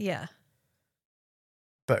here. Yeah.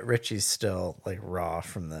 But Richie's still like raw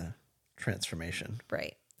from the transformation.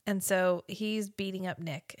 Right. And so he's beating up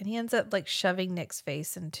Nick, and he ends up like shoving Nick's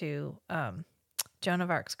face into Joan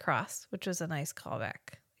of Arc's cross, which was a nice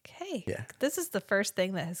callback. Hey, this is the first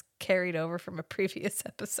thing that has carried over from a previous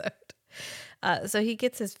episode. So he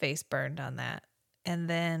gets his face burned on that. And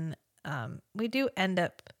then we do end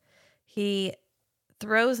up, he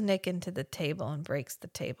throws Nick into the table and breaks the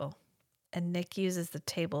table. And Nick uses the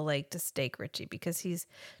table leg to stake Richie because he's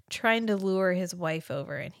trying to lure his wife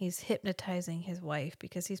over, and he's hypnotizing his wife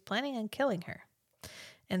because he's planning on killing her.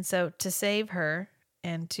 And so to save her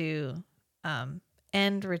and to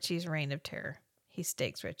end Richie's reign of terror, he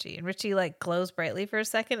stakes Richie, and Richie like glows brightly for a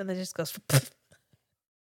second and then just goes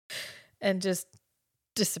and just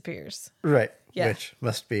disappears. Right. Yeah. Which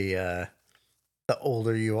must be the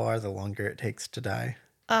older you are, the longer it takes to die.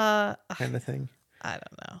 Kind of thing. I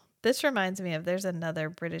don't know. This reminds me of there's another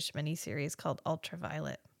British miniseries called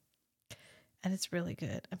Ultraviolet. And it's really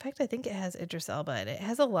good. In fact, I think it has Idris Elba in it. It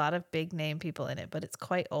has a lot of big name people in it, but it's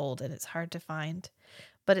quite old and it's hard to find.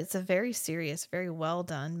 But it's a very serious, very well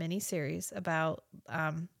done miniseries about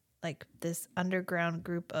like this underground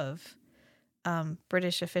group of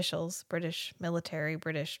British officials, British military,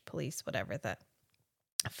 British police, whatever, that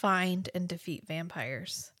find and defeat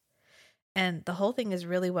vampires. And the whole thing is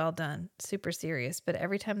really well done, super serious. But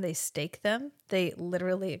every time they stake them, they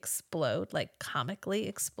literally explode, like comically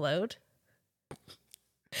explode.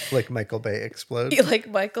 Like Michael Bay explode. Like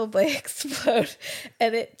Michael Bay explode.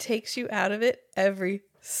 And it takes you out of it every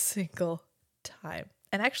single time.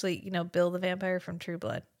 And actually, you know, Bill the vampire from True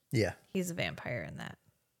Blood. Yeah. He's a vampire in that.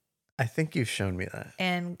 I think you've shown me that.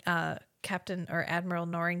 And Captain or Admiral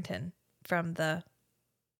Norrington from the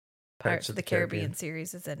Pirates of the Caribbean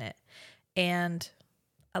series is in it. And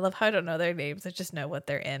I love how I don't know their names. I just know what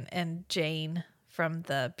they're in. And Jane from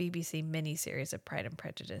the BBC miniseries of Pride and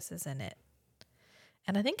Prejudice is in it.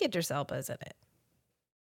 And I think Idris Elba is in it.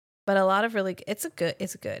 But a lot of really, it's good.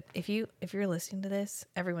 If you're listening to this,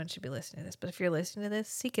 everyone should be listening to this. But if you're listening to this,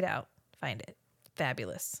 seek it out. Find it.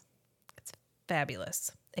 Fabulous. It's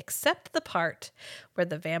fabulous. Except the part where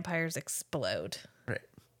the vampires explode. Right.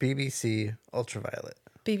 BBC Ultraviolet.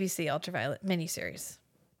 BBC Ultraviolet miniseries.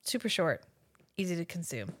 Super short, easy to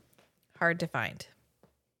consume, hard to find.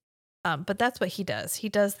 But that's what he does. He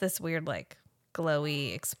does this weird, like,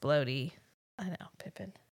 glowy, explodey. I know,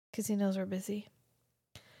 Pippin. Because he knows we're busy.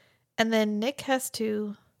 And then Nick has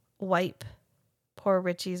to wipe poor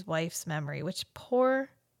Richie's wife's memory, which poor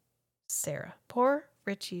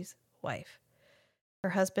Richie's wife. Her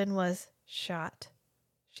husband was shot.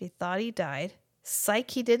 She thought he died. Psych,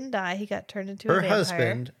 he didn't die. He got turned into a vampire. Her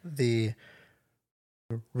husband, the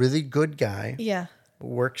really good guy, yeah,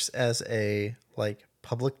 works as a like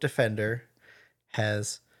public defender,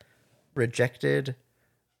 has rejected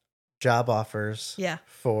job offers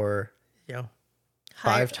for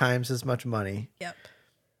 5 times as much money. Yep.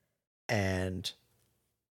 And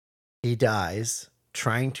he dies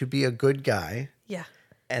trying to be a good guy. Yeah.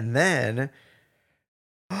 And then,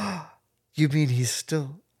 you mean he's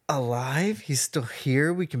still alive? He's still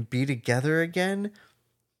here? We can be together again?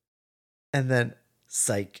 And then,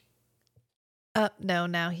 psych. No,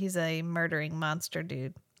 now he's a murdering monster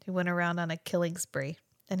dude who went around on a killing spree.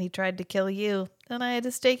 And he tried to kill you. And I had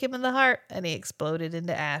to stake him in the heart. And he exploded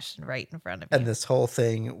into ash right in front of me. And this whole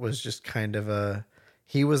thing was just kind of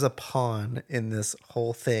he was a pawn in this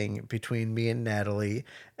whole thing between me and Natalie.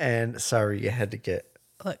 And sorry, you had to get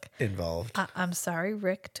involved. I'm sorry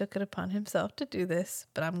Rick took it upon himself to do this.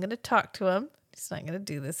 But I'm going to talk to him. He's not going to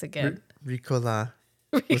do this again. Ricola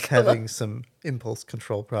was having some impulse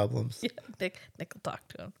control problems. Yeah, Nick will talk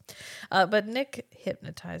to him. But Nick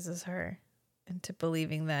hypnotizes her into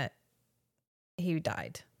believing that he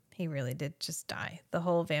died. He really did just die. The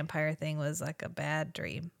whole vampire thing was like a bad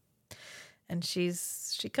dream. And she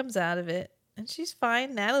comes out of it and she's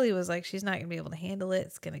fine. Natalie was like, she's not going to be able to handle it.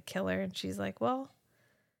 It's going to kill her. And she's like, well,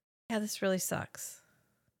 yeah, this really sucks.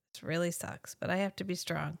 This really sucks. But I have to be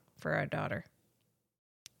strong for our daughter.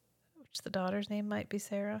 Which the daughter's name might be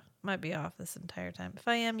Sarah. Might be off this entire time. If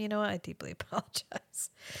I am, you know what? I deeply apologize.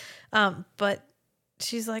 But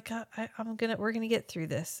she's like, we're gonna get through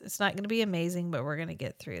this. It's not gonna be amazing, but we're gonna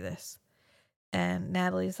get through this. And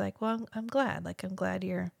Natalie's like, well, I'm glad. Like, I'm glad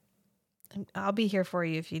I'll be here for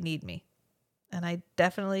you if you need me. And I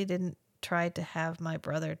definitely didn't try to have my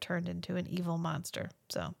brother turned into an evil monster.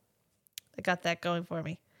 So I got that going for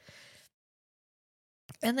me.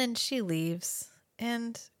 And then she leaves.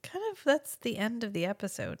 And kind of that's the end of the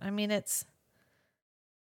episode. I mean,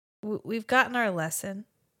 we've gotten our lesson.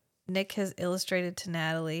 Nick has illustrated to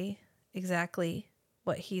Natalie exactly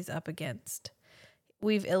what he's up against.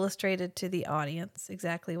 We've illustrated to the audience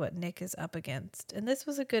exactly what Nick is up against. And this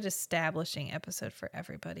was a good establishing episode for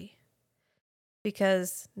everybody.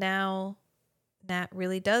 Because now Nat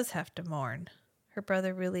really does have to mourn. Her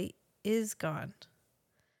brother really is gone.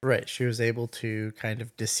 Right. She was able to kind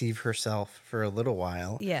of deceive herself for a little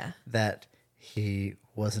while. Yeah. That he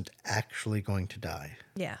wasn't actually going to die.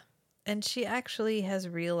 Yeah. And she actually has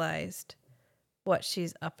realized what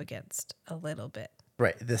she's up against a little bit.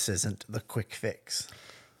 Right. This isn't the quick fix.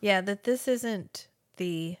 Yeah, that this isn't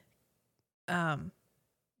the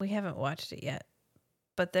we haven't watched it yet,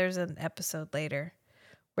 but there's an episode later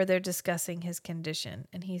where they're discussing his condition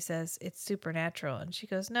and he says it's supernatural and she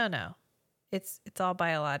goes, No. It's all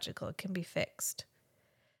biological. It can be fixed.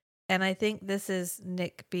 And I think this is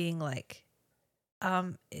Nick being like,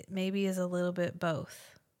 it maybe is a little bit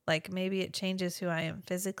both. Like maybe it changes who I am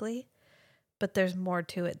physically, but there's more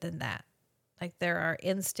to it than that. Like there are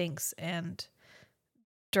instincts and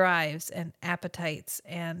drives and appetites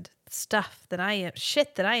and stuff that I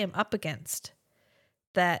am up against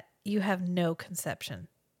that you have no conception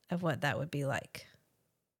of what that would be like.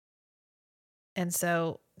 And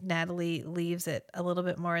so Natalie leaves it a little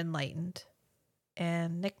bit more enlightened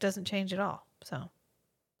and Nick doesn't change at all. So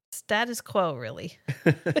status quo, really.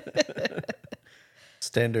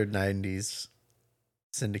 Standard 90s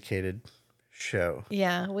syndicated show.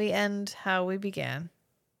 Yeah, we end how we began.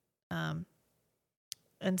 And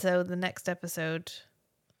so the next episode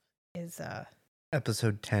is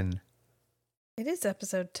episode 10. It is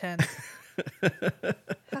episode 10.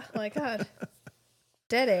 Oh my god.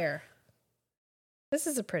 Dead air. This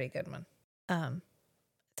is a pretty good one.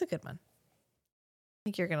 It's a good one. I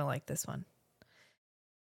think you're gonna like this one.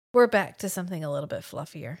 We're back to something a little bit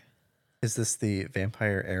fluffier. Is this the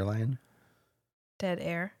vampire airline? Dead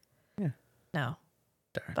air? Yeah. No.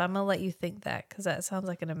 Darn. But I'm gonna let you think that because that sounds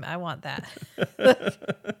like I want that.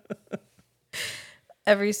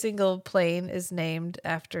 Every single plane is named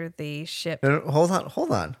after the ship. No, hold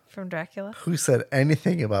on. From Dracula. Who said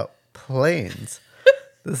anything about planes?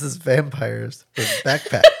 This is vampires with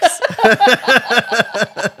backpacks.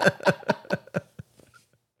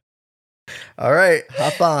 All right,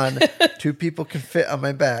 hop on. 2 people can fit on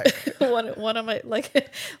my back. one of my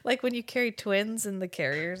like when you carry twins in the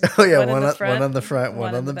carriers. Oh yeah, one on the front,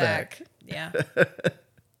 one on the back. Yeah.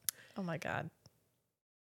 Oh my God.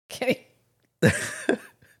 Okay.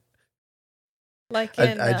 Like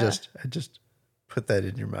in, I just put that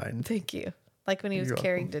in your mind. Thank you. Like when he was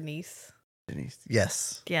carrying Denise.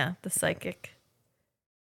 Yes. Yeah, the psychic.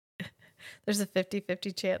 There's a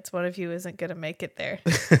 50-50 chance one of you isn't going to make it there.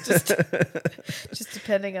 Just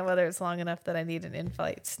depending on whether it's long enough that I need an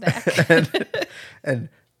in-flight snack. and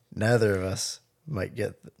none of us might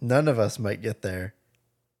get there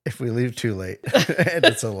if we leave too late and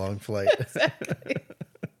it's a long flight. Exactly.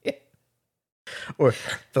 Yeah. Or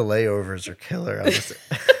the layovers are killer on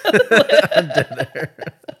dinner.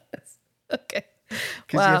 Okay.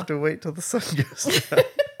 Because you have to wait till the sun goes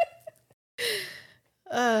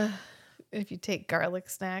down. If you take garlic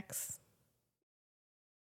snacks,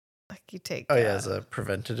 like you take. Oh yeah, as a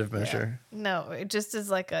preventative measure. Yeah. No, it just is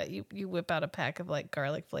like you whip out a pack of like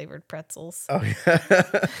garlic flavored pretzels. Oh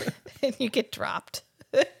yeah. And you get dropped.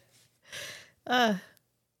 Yeah.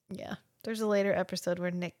 There's a later episode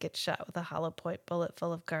where Nick gets shot with a hollow point bullet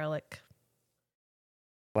full of garlic.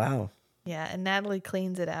 Wow. Yeah, and Natalie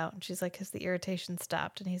cleans it out. And she's like, has the irritation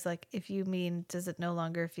stopped? And he's like, if you mean, does it no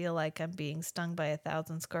longer feel like I'm being stung by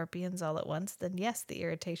 1,000 scorpions all at once? Then yes, the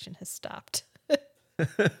irritation has stopped.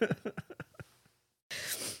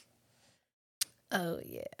 Oh,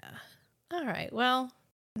 yeah. All right. Well,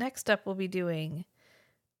 next up we'll be doing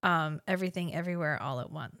Everything Everywhere All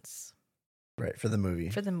at Once. Right, for the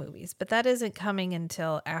movie. For the movies. But that isn't coming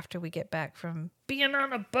until after we get back from being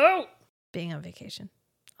on a boat. Being on vacation.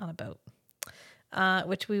 On a boat,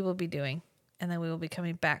 which we will be doing, and then we will be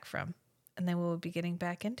coming back from, and then we will be getting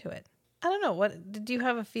back into it. I don't know. What did you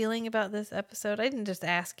have a feeling about this episode? I didn't just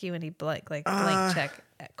ask you any blank check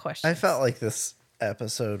questions. I felt like this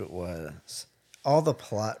episode was all the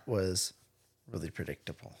plot was really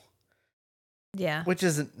predictable. Yeah, which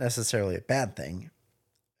isn't necessarily a bad thing.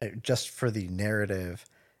 Just for the narrative,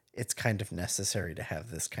 it's kind of necessary to have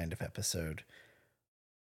this kind of episode.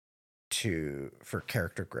 For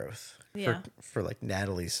character growth, for like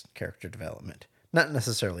Natalie's character development, not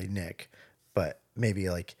necessarily Nick, but maybe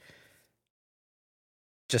like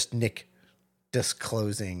just Nick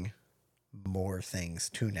disclosing more things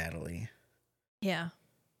to Natalie. Yeah.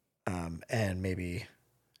 And maybe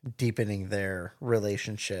deepening their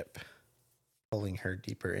relationship, pulling her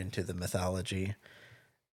deeper into the mythology.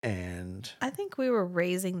 And I think we were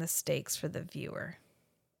raising the stakes for the viewer.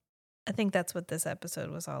 I think that's what this episode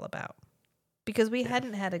was all about. Because we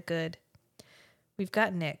hadn't had we've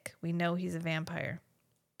got Nick. We know he's a vampire.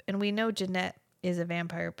 And we know Jeanette is a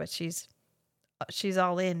vampire, but she's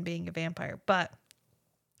all in being a vampire. But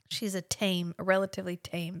she's a relatively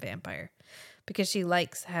tame vampire. Because she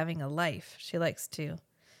likes having a life. She likes to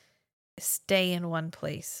stay in one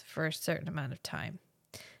place for a certain amount of time.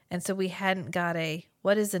 And so we hadn't got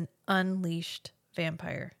what is an unleashed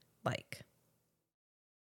vampire like?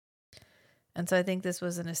 And so I think this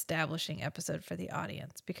was an establishing episode for the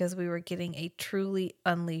audience because we were getting a truly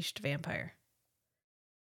unleashed vampire.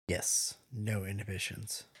 Yes, no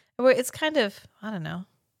inhibitions. It's kind of, I don't know.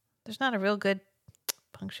 There's not a real good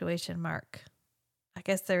punctuation mark. I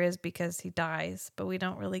guess there is because he dies, but we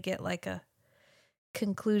don't really get like a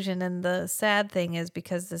conclusion. And the sad thing is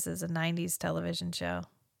because this is a 90s television show,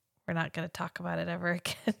 we're not going to talk about it ever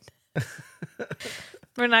again.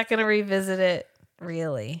 We're not going to revisit it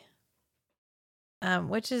really.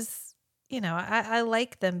 Which is, I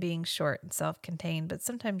like them being short and self-contained, but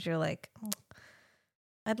sometimes you're like,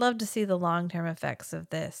 I'd love to see the long-term effects of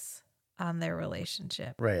this on their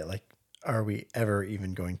relationship. Right. Like, are we ever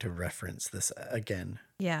even going to reference this again?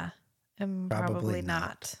 Yeah. And probably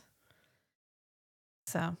not.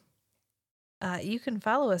 So, you can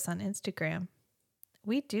follow us on Instagram.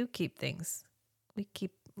 We do keep things. We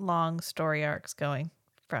keep long story arcs going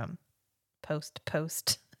from post to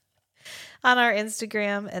post. On our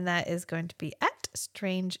Instagram, and that is going to be at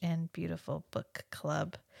Strange and Beautiful Book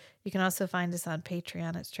Club. You can also find us on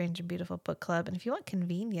Patreon at Strange and Beautiful Book Club. And if you want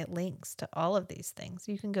convenient links to all of these things,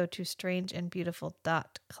 you can go to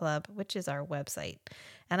strangeandbeautiful.club, which is our website.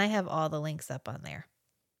 And I have all the links up on there.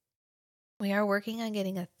 We are working on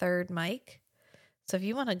getting a third mic. So if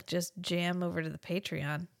you want to just jam over to the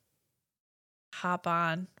Patreon, hop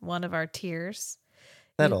on one of our tiers.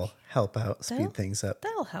 That'll help out, speed things up.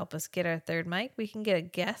 That'll help us get our third mic. We can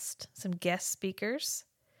get some guest speakers.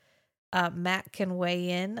 Matt can weigh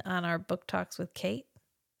in on our book talks with Kate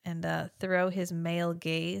and throw his male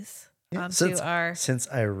gaze onto Since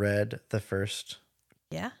I read the first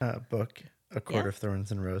book, A Court of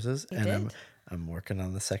Thorns and Roses, and I'm working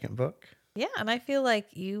on the second book. Yeah, and I feel like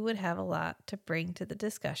you would have a lot to bring to the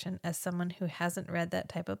discussion as someone who hasn't read that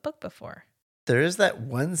type of book before. There is that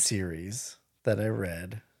one series that I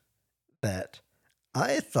read that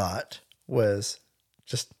I thought was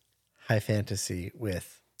just high fantasy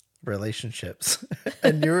with relationships.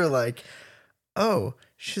 And you were like, oh,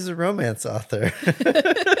 she's a romance author.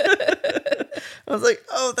 I was like,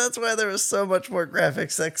 oh, that's why there was so much more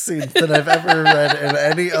graphic sex scenes than I've ever read in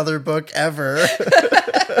any other book ever.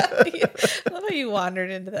 I love how you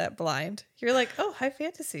wandered into that blind. You're like, oh, high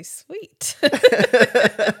fantasy, sweet.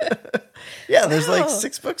 Yeah, there's like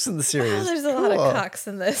 6 books in the series. Wow, there's a lot of cocks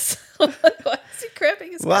in this. Why is he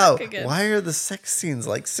cramping his cock again? Why are the sex scenes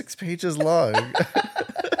like 6 pages long?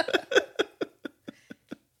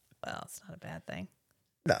 Well, it's not a bad thing.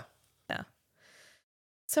 No.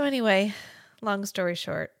 So anyway, long story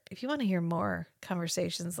short, if you want to hear more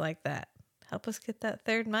conversations like that, help us get that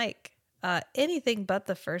third mic. Anything but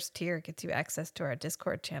the first tier gets you access to our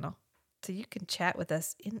Discord channel. So you can chat with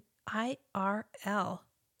us in IRL,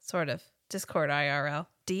 sort of. Discord IRL.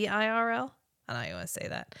 DIRL? I don't know how you want to say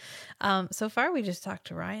that. So far, we just talked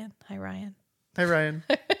to Ryan. Hi, Ryan. Hi, Ryan.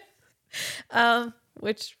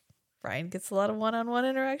 Which Ryan gets a lot of one-on-one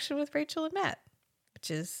interaction with Rachel and Matt, which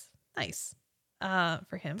is nice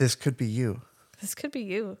for him. This could be you. This could be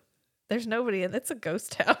you. There's nobody in. It's a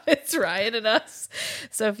ghost town. It's Ryan and us.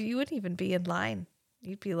 So if you wouldn't even be in line,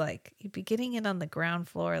 you'd be getting in on the ground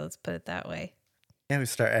floor. Let's put it that way. Yeah, we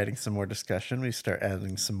start adding some more discussion. We start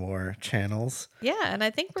adding some more channels. Yeah, and I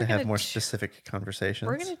think we're going to have have more specific conversations.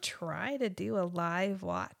 We're going to try to do a live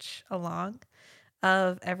watch along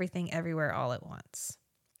of Everything Everywhere All at Once.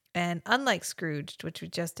 And unlike Scrooged, which we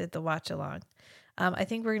just did the watch along, I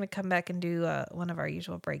think we're going to come back and do one of our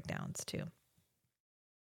usual breakdowns too.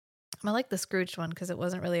 I like the Scrooged one because it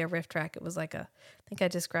wasn't really a riff track. It was like I think I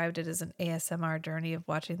described it as an ASMR journey of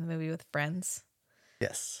watching the movie with friends.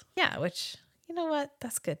 Yes. Yeah, which, you know what?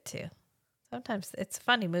 That's good too. Sometimes it's a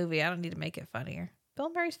funny movie. I don't need to make it funnier. Bill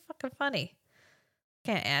Murray's fucking funny.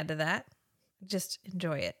 Can't add to that. Just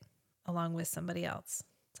enjoy it along with somebody else.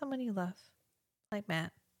 Someone you love, like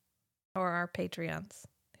Matt or our Patreons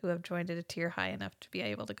who have joined at a tier high enough to be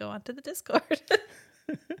able to go onto the Discord.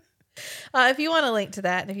 If you want a link to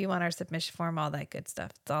that and if you want our submission form, all that good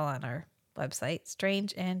stuff, it's all on our website,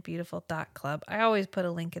 strangeandbeautiful.club. I always put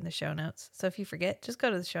a link in the show notes. So if you forget, just go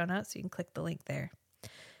to the show notes. You can click the link there.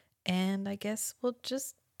 And I guess we'll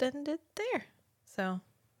just end it there. So,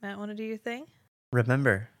 Matt, want to do your thing?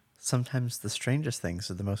 Remember, sometimes the strangest things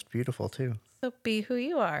are the most beautiful too. So be who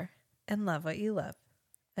you are and love what you love.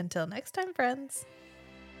 Until next time, friends.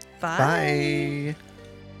 Bye. Bye.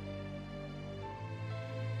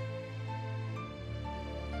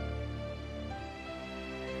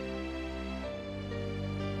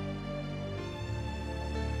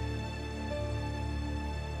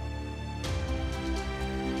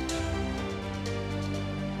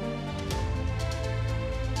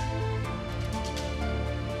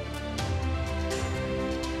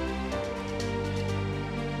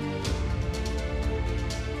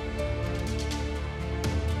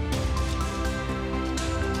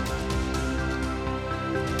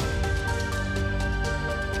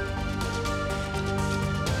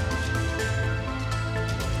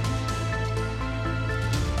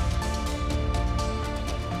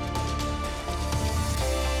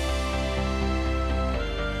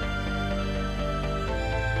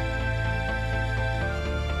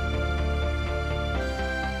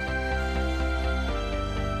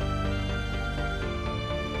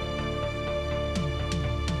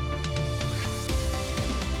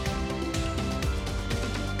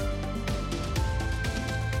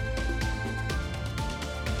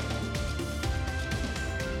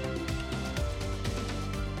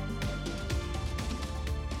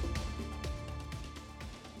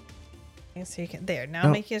 So you can there now.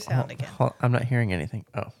 Make your sound again. I'm not hearing anything.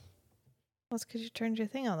 Oh, well, it's because you turned your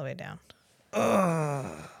thing all the way down.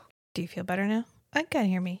 Do you feel better now? I can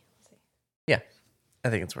hear me. Yeah, I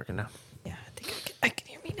think it's working now. Yeah, I think I can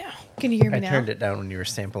hear me now. Can you hear me now? I turned it down when you were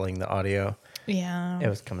sampling the audio. Yeah, it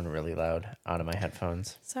was coming really loud out of my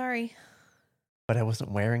headphones. Sorry, but I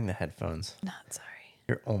wasn't wearing the headphones. Not sorry.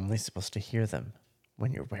 You're only supposed to hear them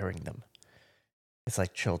when you're wearing them. It's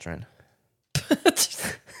like children.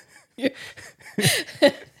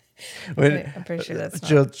 I'm pretty sure that's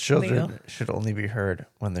not children legal. Should only be heard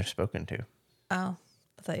when they're spoken to. Oh,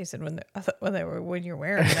 I thought you said when you're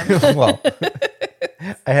wearing them. Well,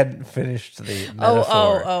 I hadn't finished the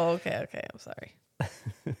metaphor. Okay. I'm sorry.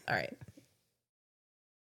 All right.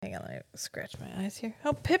 Hang on, let me scratch my eyes here.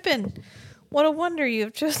 Oh, Pippin, what a wonder you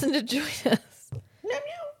have chosen to join us.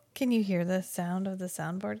 Can you hear the sound of the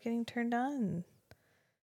soundboard getting turned on?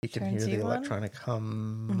 You can hear the electronic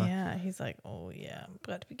hum. Yeah, he's like, oh yeah, I'm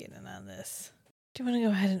glad to be getting on this. Do you want to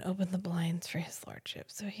go ahead and open the blinds for his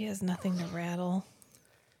lordship so he has nothing to rattle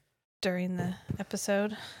during the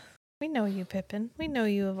episode? We know you, Pippin. We know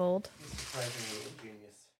you of old. He's surprisingly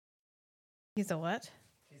ingenious. He's a what?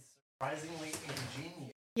 He's surprisingly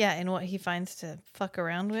ingenious. Yeah, and what he finds to fuck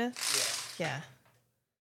around with? Yeah.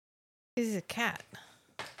 He's a cat.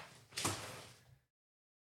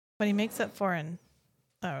 What he makes up for in...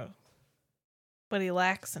 Oh. What he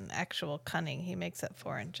lacks in actual cunning, he makes up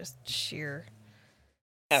for in just sheer...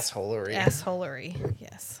 Assholery. Assholery,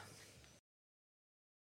 yes.